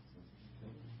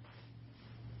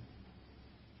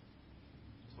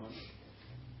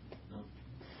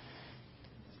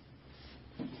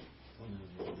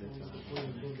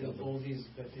 All these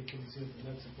that they consider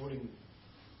not supporting.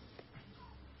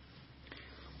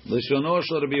 לשונו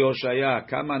של רבי הושעיה,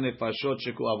 כמה נפשות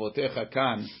שקו אבותיך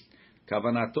כאן,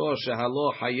 כוונתו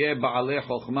שהלא חיי בעלי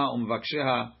חוכמה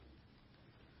ומבקשיה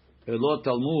אלו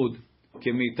תלמוד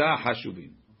כמיתה חשובים.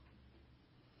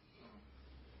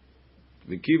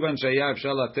 וכיוון שהיה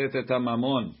אפשר לתת את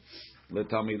הממון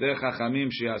לתלמידי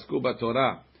חכמים שיעסקו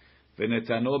בתורה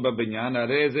ונתנו בבניין,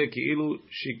 הרי זה כאילו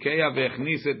שיקע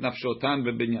והכניס את נפשותן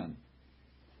בבניין.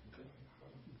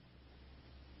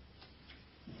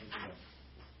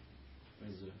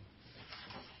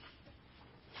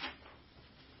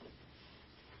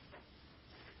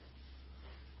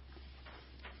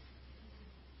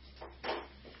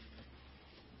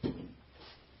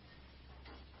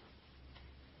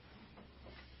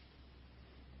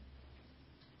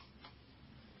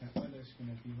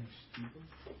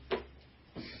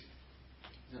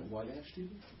 Why they have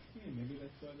steeple? Yeah, maybe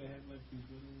that's why they have like these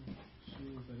little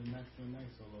shoes that are not so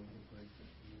nice all over the place.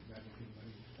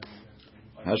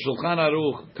 השולחן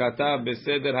ערוך כתב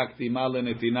בסדר הקדימה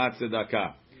לנתינת צדקה.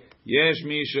 יש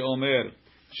מי שאומר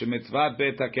שמצוות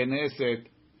בית הכנסת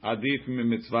עדיף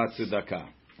ממצוות צדקה.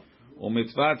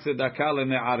 ומצוות צדקה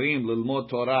לנערים ללמוד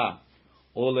תורה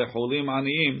או לחולים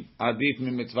עניים עדיף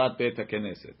ממצוות בית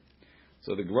הכנסת.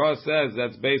 So the Gemara says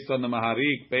that's based on the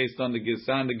Maharik, based on the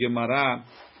Gisan, the Gemara.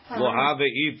 Lo have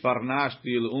it parnash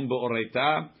tilum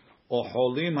beoreita o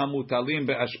cholim hamutalim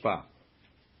beashpa.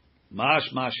 Mash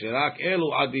mashirak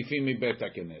elu adifim mi bet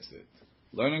haKnesset.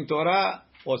 Learning Torah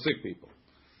or sick people.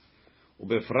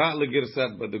 Ubefrat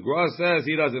legirsat, but the Gemara says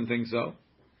he doesn't think so.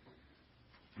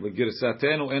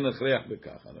 Legirsatenu en echreach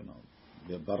bekach. I don't know.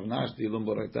 The parnash tilum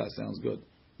beoreita sounds good.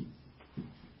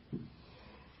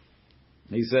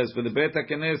 He says for the bet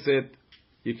haKnesset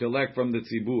you collect from the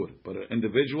tzibur, but an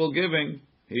individual giving,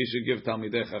 he should give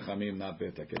Talmidei Chachamim, not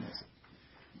Bet HaKnesset.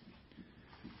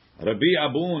 Rabbi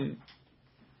Abun,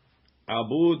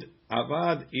 Abud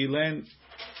Avad Ilen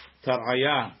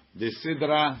Tar'aya, the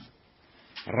Sidra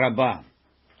Rabbah.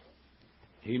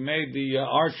 He made the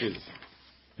arches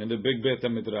in the big Bet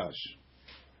HaMidrash,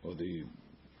 or the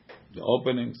the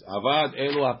openings. Avad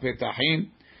elu hapetachim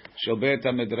shel bet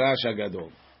hamidrash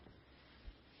hagadol.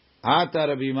 Ata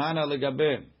Rabbi Mana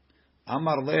legabe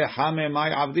amar le hame mai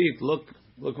avdit.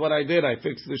 Look what I did. I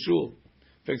fixed the shul,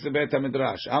 fixed the bet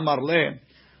hamidrash. Amar le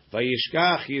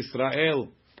vayishkach Yisrael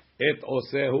et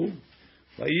osehu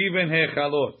vayiven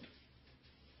hechalot.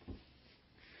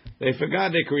 They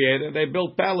forgot they created. They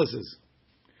built palaces.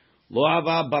 Lo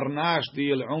hava barnash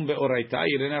di'il'um be'oraita.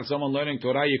 You didn't have someone learning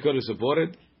Torah you could have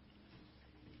supported.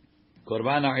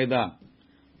 Korban ha'edah.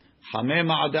 Hameh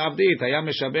ma'ad avdit. Haya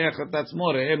meshabech et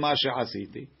atzmo. Re'eh ma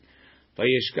she'asiti.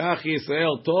 Vayishkach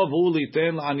Yisrael tov hu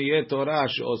liten l'aniyei Torah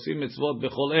she'osim mitzvot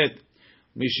b'chol et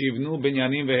mishivnu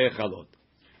binyanim ve'hechalot.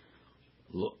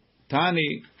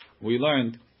 Tani, we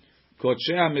learned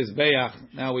Kodshei HaMizbeach.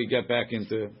 Now we get back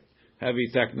into heavy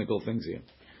technical things here.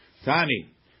 Tani,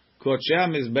 Kodshei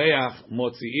HaMizbeach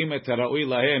motzi'im et haraui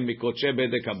lahem mikodshei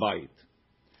bedek habayit.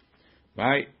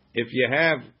 Right? If you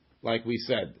have, like we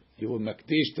said, you will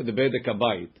makdish to the bedek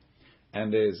habayit,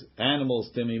 and there's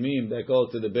animals, timimim, that go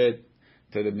to the bed,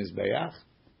 to the Mizbeach,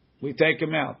 we take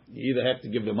them out. You either have to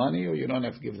give the money or you don't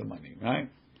have to give the money, right?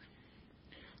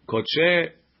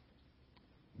 Kodshei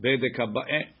bedek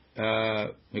habayit,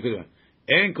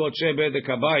 en kodshei bedek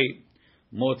habayit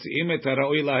motzi'im et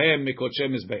haraui lahem mikodshei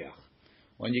Mizbeach.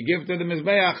 When you give to the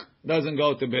Mizbeach, doesn't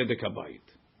go to bedek habayit.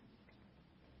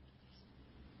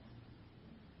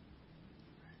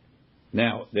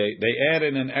 Now, they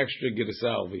added an extra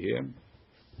girsa over here.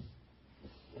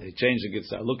 They changed the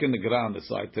girsa. Look in the ground, it's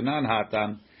like, Tanan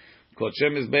hatan, kodshei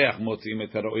Mizbeach motzi'im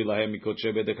et haraui lahem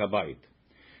mikodshei bedek habayit.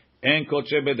 En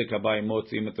kodshei bedek habayit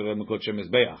motzi'im et haraui mikodshei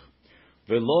Mizbeach.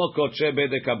 Velo kodshei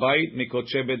bedek habayit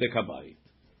mikodshei bedek habayit.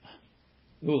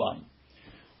 New line.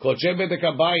 Kodshei bedek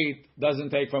habayit doesn't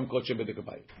take from kodshei bedek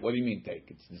habayit. What do you mean take?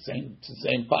 It's the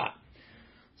same pot.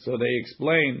 So they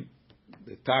explain,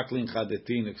 the Taklin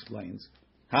Chadetin explains,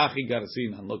 Hachi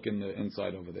Garsinan, look in the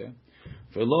inside over there.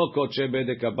 Velo kodshei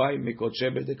bedek habayit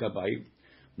mikodshei bedek habayit,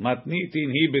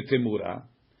 matnitin hi betemura,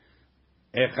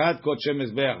 echad kodshei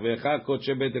mizbeach veechad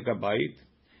kodshei bedek habayit,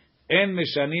 en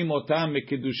meshanim otam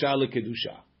mekedusha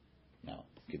lekedusha. Now,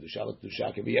 kedusha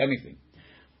lekedusha can be anything.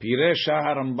 Piresh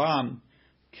HaRambam,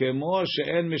 kemo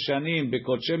she'en meshanim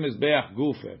bekodshei mizbeach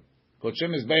gufe. Kodshei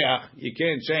mizbeach, you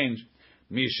can't change.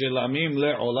 Mishelamim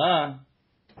le'olah,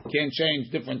 can't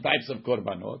change different types of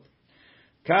korbanot.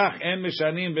 Kach en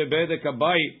meshanim bebedek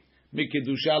habayit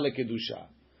mikedusha lekedusha.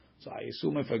 So I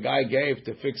assume if a guy gave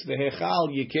to fix the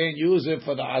hechal, you can't use it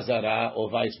for the azara or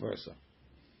vice versa.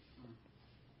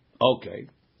 Okay,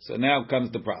 so now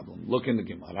comes the problem. Look in the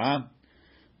Gemara.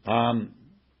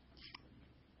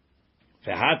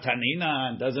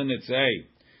 V'hatanina, doesn't it say,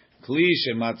 Kli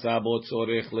shematza bo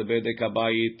tzorech lebedek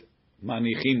habayit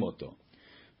manichim oto.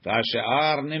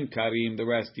 V'ashe'ar nimkarim, the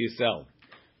rest you sell.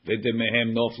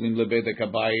 V'demehem noflim lebedek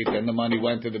habayit, and the money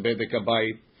went to the bedek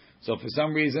habayit. So for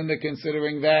some reason they're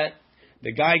considering that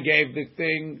the guy gave the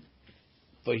thing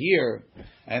for here,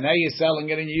 and now you're selling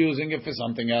it and you're using it for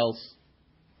something else.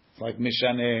 It's like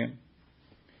Mishaneh.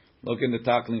 Look in the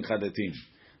Taklin Chadetim.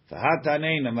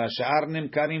 V'hataneina v'ashe'ar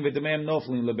nimkarim v'demehem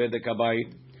noflim lebedek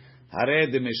habayit. Hare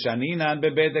demishaninah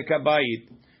bebedek habayit.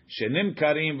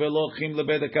 Shenimkarim velochim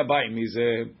lebedek habayit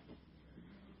mizeh.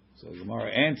 So the Gemara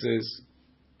answers,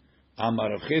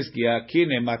 Amar Rav Chizkiya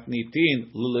kine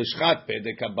matnitin l'lishchat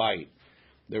bedek habayit.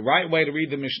 The right way to read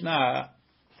the Mishnah,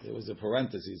 there was a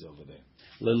parenthesis over there.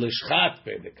 L'lishchat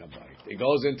bedek habayit. It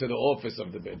goes into the office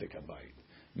of the bedek habayit.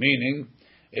 Meaning,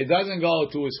 it doesn't go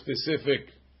to a specific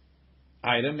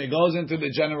item, it goes into the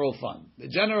general fund. The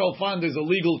general fund is a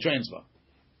legal transfer.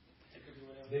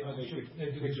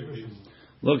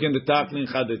 Look in the Taklin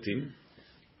Chadetim.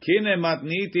 Kine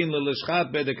matnitin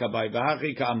lelishchat bedek habayit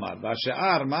v'hachi ka'amar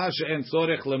v'ashe'ar ma she'en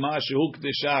tzorech lema shehu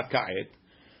k'desha ka'et,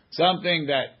 something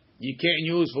that you can't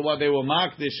use for what they were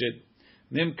makdishit,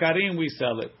 nimkarim, we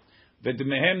sell it.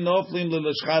 V'demehem noflim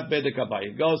lelishchat bedek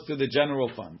habayit, it goes to the general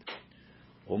fund.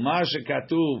 U'ma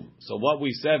she'katuv, so what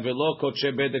we said, v'lo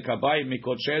kodshei bedek habayit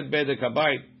mikodshei bedek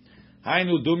habayit,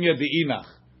 hainu dumya di'inach,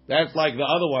 that's like the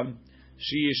other one,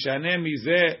 she'yishaneh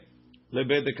mizeh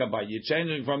lebedek habayit, you're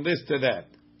changing from this to that.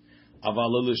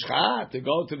 Aval l'lishchat, to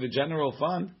go to the general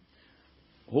fund,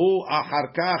 hu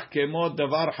achar kach kemo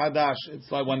davar hadash,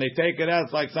 it's like when they take it out,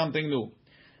 it's like something new.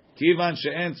 Kivan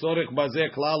she'en tzorech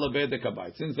bazeh klal lebedek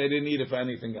habayit, since they didn't need it for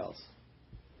anything else.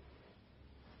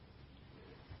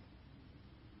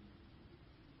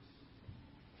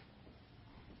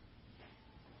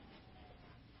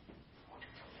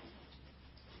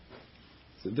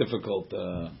 It's a difficult.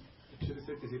 It should have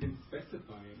said that he didn't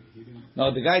specify it. He didn't.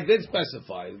 No, the guy did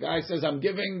specify. The guy says, "I'm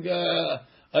giving a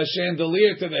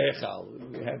chandelier to the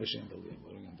hechal." We have a chandelier.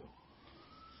 What are we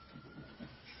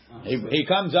gonna do? He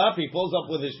comes up. He pulls up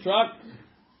with his truck.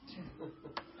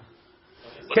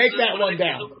 Take that one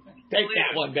down. Take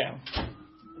that one down.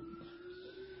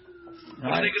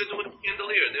 What are they going to do with the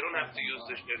chandelier? They don't have to use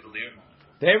the chandelier.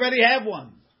 They already have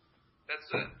one. That's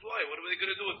why. What are they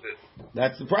going to do with it?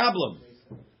 That's the problem.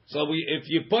 So if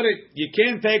you put it, you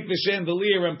can't take the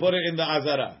chandelier and put it in the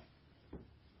azara.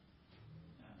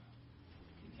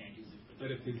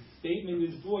 But if his statement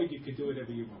is void, you could do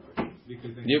whatever you want.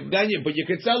 Because But you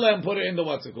could sell it and put it in the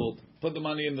what's it called? Put the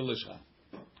money in the lishcha.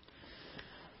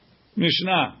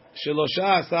 Mishnah,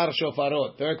 Shelosha Asar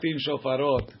Shofarot, 13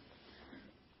 shofarot.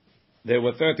 There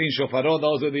were 13 shofarot,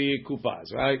 those are the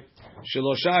kupas, right?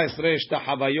 Shelosha Esrei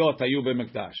Shtachavayot Hayu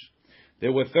B'Mikdash.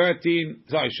 There were 13,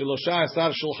 Shelosha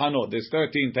Asar Shulchanot, there's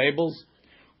 13 tables.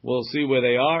 We'll see where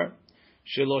they are.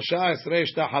 Shelosha Esrei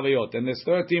Shtachavayot, and there's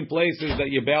 13 places that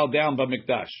you bow down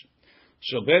B'Mikdash.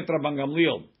 Shel Bet Rabban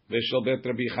Gamliel, V'shel Bet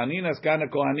Rabbi Chanina Skana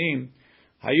Kohanim,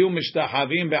 Hayu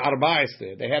Mishtachavim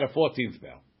Be'arba'esre. They had a 14th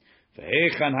bow.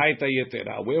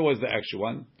 Where was the extra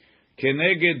one?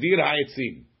 Keneged dir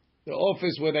ha'etzim, the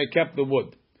office where they kept the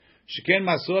wood. Sheken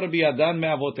masor bi'adan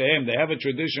me'avotehem. They have a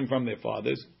tradition from their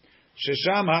fathers.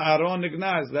 Shesham ha'aron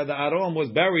nignaz, that the Aron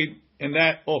was buried in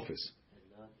that office.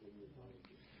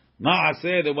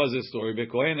 Ma'aseh, there was a story.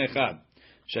 Bekohen echad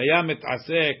shaya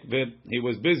mit'asek, he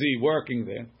was busy working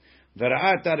there.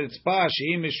 V'ra'at ha'ritzpa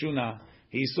shehi mishuna.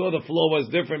 He saw the floor was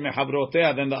different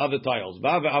mehabrotea than the other tiles.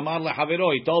 Amar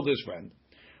lehaviro, he told his friend,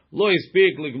 lo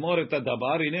yispik ligmor et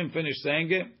hadabar. He didn't finish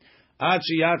saying it. Ad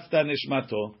sheyatzta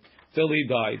nishmato, till he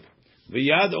died.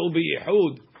 V'yad'u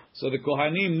bi'ihud. So the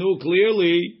Kohanim knew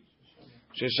clearly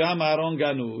shesham Aaron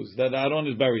ganuz, that Aaron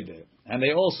is buried there, and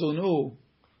they also knew.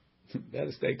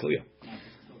 Better stay clear.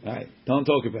 All right, don't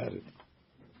talk about it.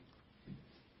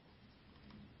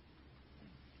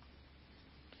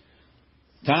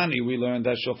 Tani, we learned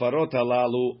that shofarot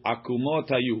halalu akumot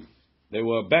hayu. They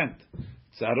were bent.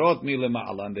 Tzarot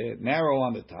milema'ala, and they're narrow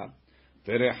on the top.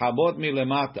 Verehabot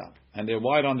milemata, and they're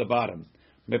wide on the bottom.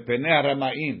 Mepeneh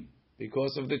rama'im,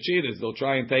 because of the cheaters, they'll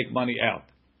try and take money out.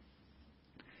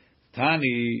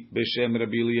 Tani b'shem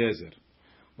Rabbi Eliezer.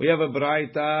 We have a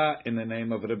braita in the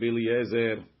name of Rabbi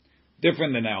Eliezer,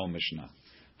 different than our Mishnah.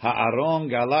 Ha'aron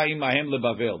gala imahem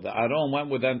leBavel. The Aron went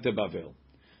with them to Bavel.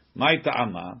 My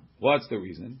ta'ama, what's the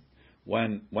reason?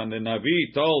 When the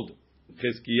Navi told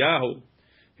Chizkiyahu,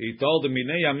 he told him,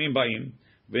 Minei yamim ba'im,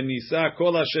 v'nisa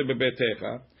kol asher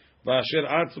bebetecha, v'asher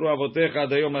atzru avotecha ad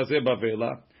hayom hazeh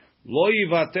bavela, lo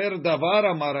yivater davar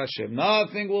amar Hashem.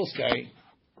 Nothing will stay,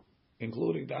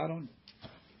 including the Aron.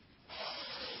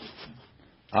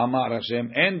 Amar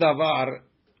Hashem, en davar,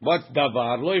 what's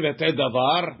davar? Lo yivater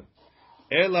davar,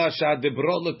 ela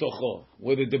sha'debrot letocho,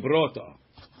 with the debrot are.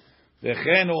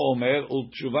 וכן הוא אומר,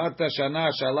 ולתשובת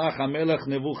השנה שלח המלך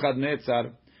נבוכדנצר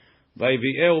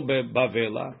ויביאהו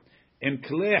בבלה עם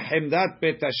כלי חמדת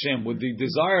בית השם, with the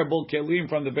desirable kelim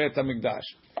from the בית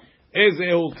המקדש.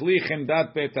 איזה הוא כלי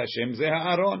חמדת בית השם? זה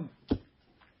הארון.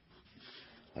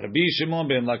 רבי שמעון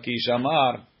בן לקיש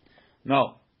אמר,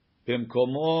 no,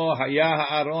 במקומו היה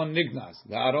הארון נגנז.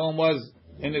 The Aron was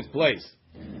in its place.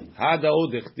 הדאו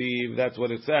דכתיב, that's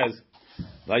what it says,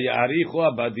 ויעריכו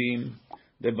הבדים,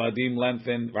 the badim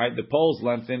lengthened, right? The poles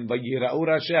lengthened. Vayira'u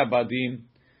rashi badim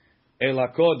el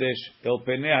hakodesh el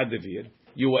penei hadevir.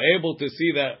 You were able to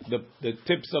see that the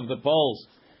tips of the poles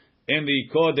in the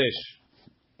kodesh,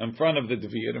 in front of the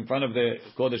devir, in front of the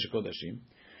kodesh kodashim.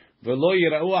 V'lo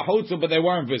yira'u hachutzu, but they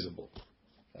weren't visible.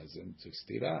 As in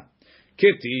tzistira.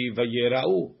 Kiti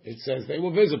vayira'u. It says they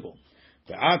were visible.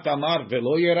 Ve'at amar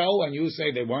v'lo yira'u, and you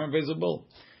say they weren't visible.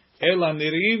 Ela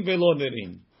nirim v'lo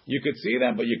nirim. You could see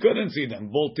them, but you couldn't see them.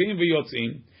 Voltim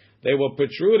v'yotzim. They were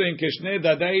protruding kishnei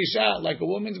dadei isha, like a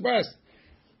woman's breast.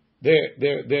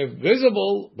 They're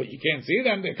visible, but you can't see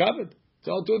them. They're covered.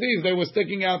 So to these, they were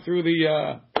sticking out through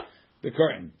the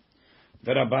curtain.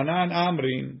 The Rabbanan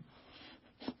Amrin.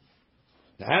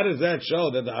 How does that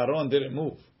show that the Aron didn't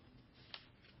move?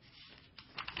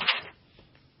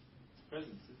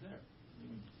 Presence is there.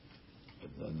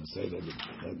 It doesn't say that,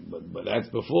 but that's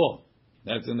before.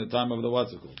 That's in the time of the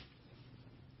what's it called?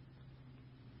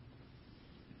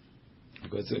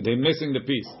 Because they're missing the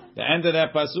piece. The end of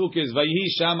that pasuk is Vayhi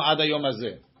Sham Ad Hayom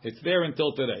Hazeh. It's there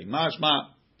until today.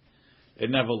 Mashma, it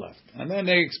never left. And then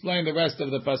they explain the rest of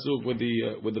the pasuk with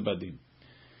the badim.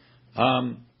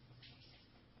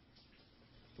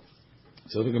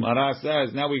 So the Gemara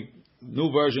says now new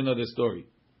version of the story.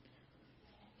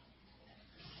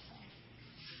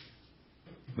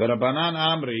 V'Rabbanan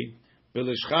Amri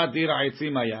b'lishchat dir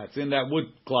ha'etzim haya. It's in that wood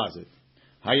closet.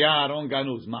 Haya aron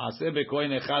ganuz ma'aseh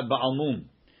bekohen echad ba'almum.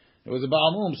 It was a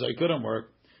ba'almum, so he couldn't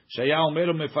work. Shaya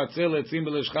umeru mefatzel etzim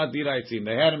b'lishchat dir ha'etzim.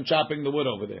 They had him chopping the wood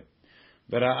over there.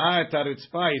 V'ra'ah et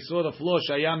haritzpah. He saw the floor.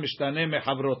 Shaya mishtaneh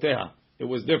mechavroteha. It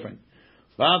was different.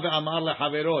 V'av amar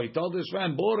lechavero. He told his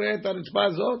friend, "Bo re'eh et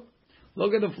haritzpah zot.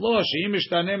 Look at the floor. Shehi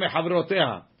mishtaneh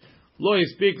mechavroteha." Lo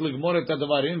yispik ligmor et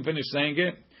hadavar. Finish saying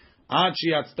it. Ad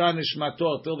sheyatzta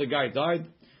nishmato, till the guy died.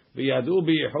 V'yadu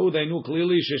b'yichud, they knew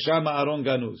clearly shesham aron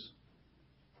ganuz.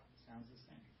 Sounds the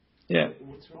same. Yeah.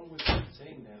 What's wrong with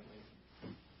saying that?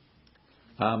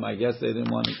 Like, I guess they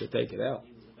didn't want him to take it out.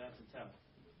 he was about to tell.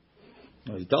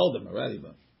 Well, he told them already,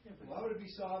 but Why would it be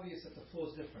so obvious that the floor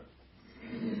is different?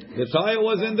 the tire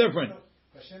was indifferent.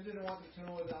 Hashem didn't want to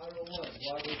know what the iron was.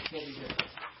 Why would it still be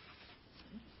different?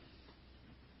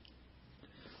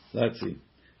 Let's see.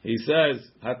 He says,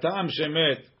 "Hatam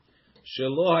shemet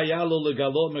shelo haya lo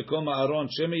legalot mekom ha'aron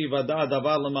shemi yivada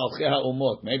davar lemalchei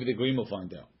ha'umot." Maybe the Goyim will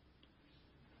find out.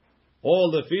 All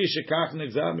the fish shekach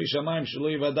nigzar mishamayim shelo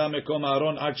yivada mekom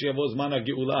ha'aron ad sheyavo zman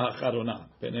ha'geula ha'acharona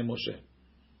b'nei Moshe.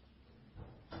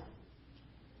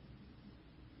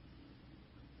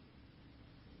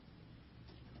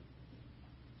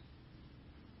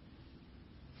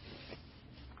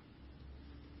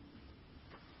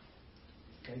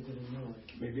 The guy didn't know,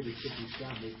 like, Maybe the kid was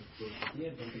shot, maybe it was. yeah,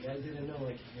 but the guy didn't know,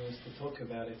 like, if he was to talk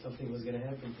about it, something was going to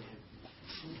happen to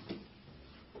him.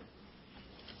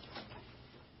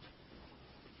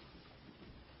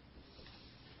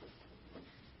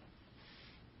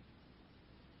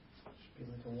 Should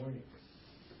be like a warning.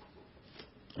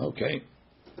 Okay.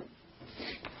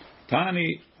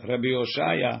 Tani Rabbi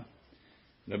Oshaya.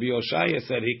 Rabbi Oshaya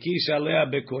said, "Hikish alea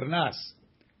bekurnas."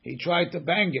 He tried to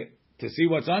bang it to see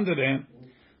what's under them.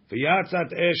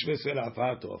 V'yatzat esh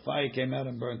v'selafato. A fire came out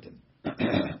and burnt him.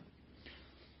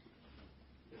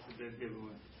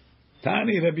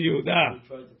 Tani Rabbi Yehuda. He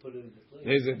tried to put it into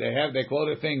place. They call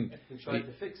the thing. He tried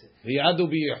to fix it. V'yadu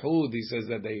b'yehud. He says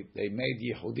that they made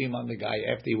yehudim on the guy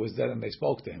after he was dead, and they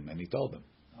spoke to him, and he told them.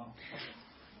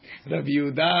 Rabbi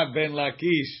Yehuda ben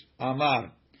Lakish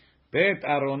Amar Bet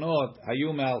Aronot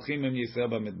Hayu Me'alchim Im Yisrael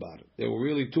B'Midbar. There were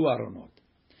really two Aronot.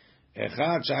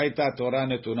 Echad Sha'ita Torah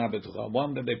Netuna Betucha.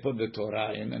 One that they put the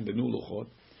Torah in and the new Luchot.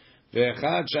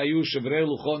 Ve'echad Shayu Shevrei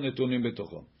Luchot Netunim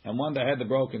Betucho. And one that had the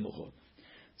broken Luchot.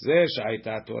 Zeh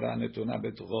Sha'ita Torah Netuna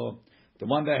Betucho. The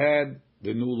one that had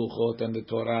the new Luchot and the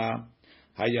Torah.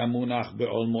 Hayamunach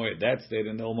Be'ol Moed. That stayed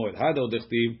in the Ol Moed. Hado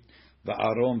Dechtiv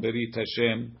Va'aron Berit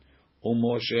Hashem.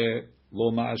 Umoshe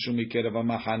lo ma'ashu mikerev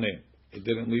ha'machaneh. It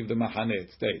didn't leave the machaneh.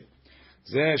 It stayed.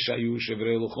 Zeh shayu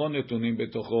shevrei luchot netunim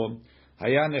betocho.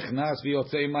 Haya nechnas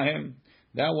v'yotzei mahem.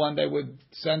 That one they would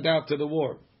send out to the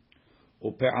war.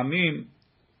 Upe'amim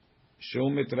shu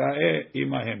mitra'eh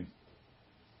imahem.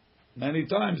 Many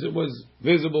times it was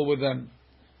visible with them.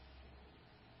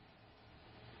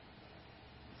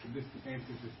 So this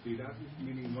answers the speed up,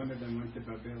 meaning one of them went to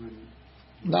Babel and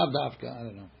Lav dafka, I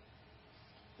don't know.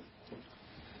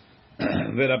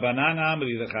 V'Rabbanan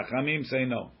Amri, the Chachamim say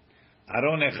no.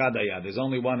 Aron echad haya. There's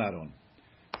only one Aron,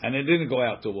 and it didn't go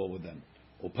out to war with them.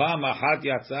 Upam achat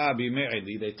yatsa b'mei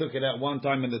Eli. They took it at one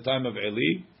time in the time of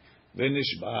Eli.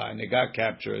 V'nishba, and it got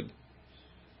captured.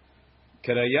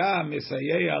 Keraya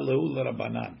misayeya lehu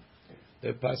l'Rabbanan.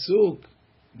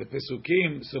 The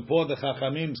Pesukim support the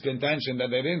Chachamim's contention that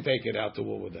they didn't take it out to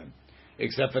war with them,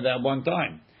 except for that one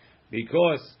time,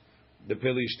 because the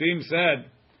Pelishtim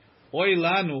said, Oy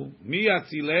lanu mi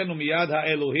yatzilenu miyad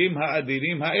ha'elohim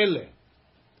ha'adirim ha'ele.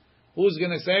 Who's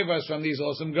going to save us from these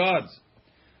awesome gods?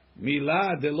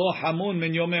 Mila de lo hamun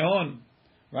min yomehon.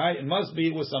 Right? It must be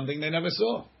it was something they never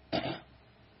saw.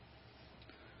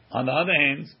 On the other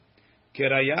hand,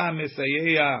 Keraya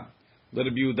Mesayeya Rabbi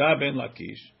Yehuda ben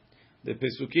Lakish. The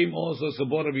Pesukim also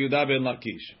support Rabbi Yehuda ben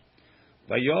Lakish.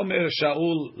 Vayomer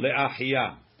Shaul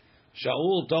le'Achia.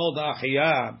 Shaul told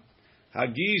Achia,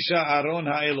 Hagisha Aron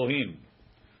ha'Elohim.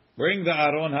 Bring the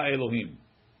Aron ha'Elohim.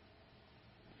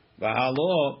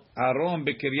 V'halo Aron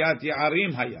bekiryat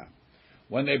Yarim haya.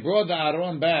 When they brought the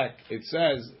Aron back, it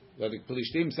says that the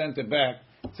Pelishtim sent it back.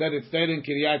 It said it stayed in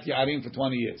Kiryat Yarim for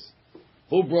 20 years.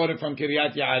 Who brought it from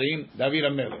Kiryat Yarim? David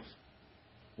HaMelech.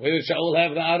 Where did Shaul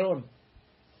have the Aron?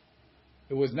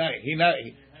 It was not. He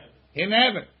didn't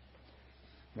have it.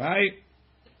 Right?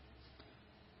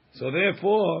 So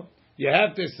therefore, you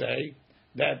have to say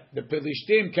that the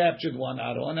Pelishtim captured one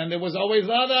Aron, and there was always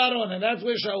the other Aron, and that's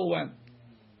where Shaul went.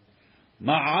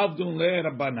 Ma'avdun le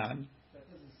Rabbanan. That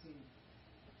doesn't seem.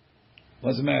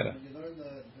 What's the matter? When you learn the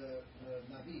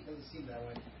Navi, it doesn't seem that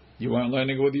way. You weren't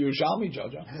learning with the Yerushalmi,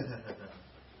 Jojo.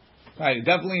 Right, it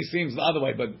definitely seems the other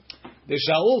way, but the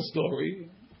Shaul story,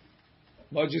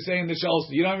 what you say in the Shaul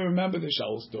story, you don't even remember the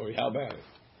Shaul story, how about it?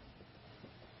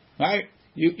 Right?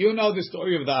 You know the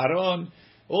story of the Aharon,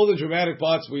 all the dramatic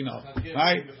parts we know.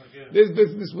 Right? This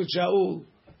business with Shaul.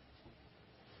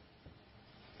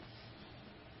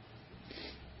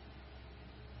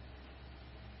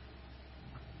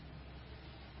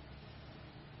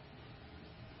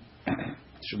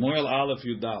 Shmuel Aleph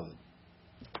Yudal.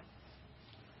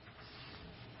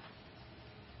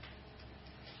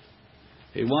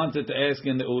 He wanted to ask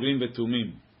in the Urim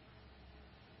V'Tumim.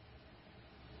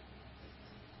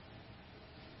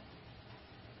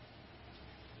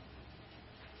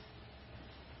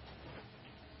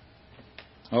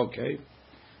 Okay,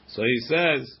 so he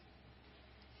says,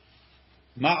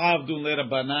 Ma'avdun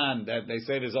le'Rabbanan, that they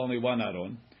say there's only one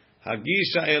Aron.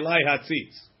 Hagisha Elai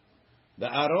Hatzitz.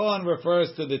 The Aron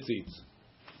refers to the tzitz.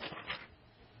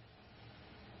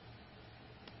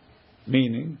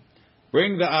 Meaning,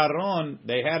 bring the Aron,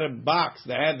 they had a box,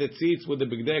 they had the tzitz with the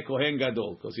Bigdei Kohen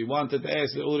Gadol, because he wanted to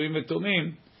ask the Urim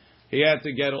V'Tumim, he had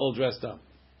to get all dressed up.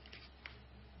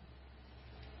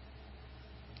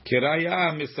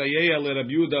 Kiraya Misayeya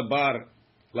leRabbi Yehuda bar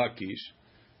Lakish,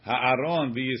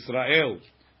 Ha'aron v'Yisrael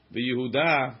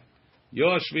v'Yehuda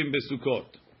Yoshvim Besukot.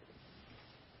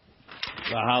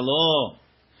 V'halo,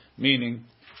 meaning,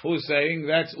 who's saying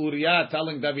that's Uriah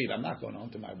telling David, I'm not going home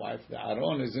to my wife, the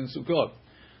Aron is in Sukkot.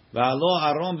 V'halo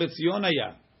Aron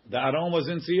b'Tzionaya, the Aron was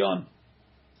in Zion.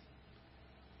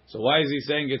 So why is he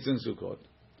saying it's in Sukkot?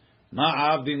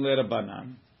 Ma'avdin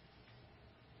leRabbanan.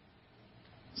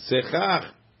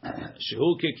 Sechach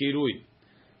shehu kekirui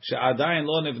she'adayin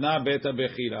lo nevna beit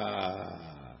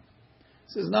ha'bechira.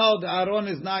 Says no, the Aron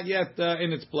is not yet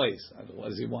in its place. What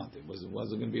does he want? It wasn't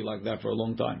going to be like that for a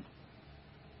long time.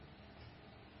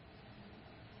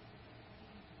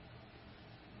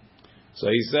 So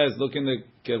he says, look in the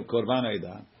Korban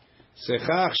Eidah.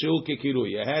 Sechach shehu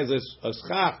kekirui. It has a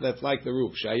schach that's like the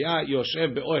roof. Shaya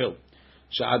yoshev be'ohel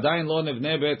she'adayin lo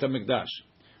nevne beit ha'mikdash.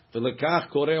 V'lekach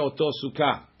koreh oto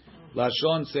sukkah.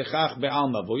 Lashon sechach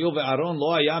be'alma. V'yul ve'aron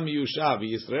lo haya miyushav.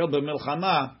 Yisrael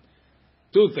b'milchama.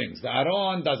 Two things. The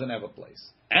Aron doesn't have a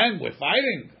place. And we're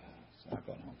fighting. It's not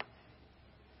going on.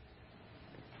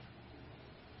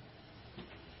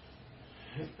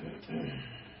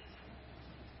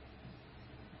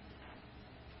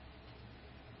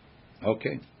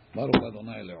 Okay. Baruch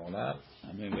Adonai le'olam.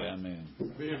 Amen ve'amen.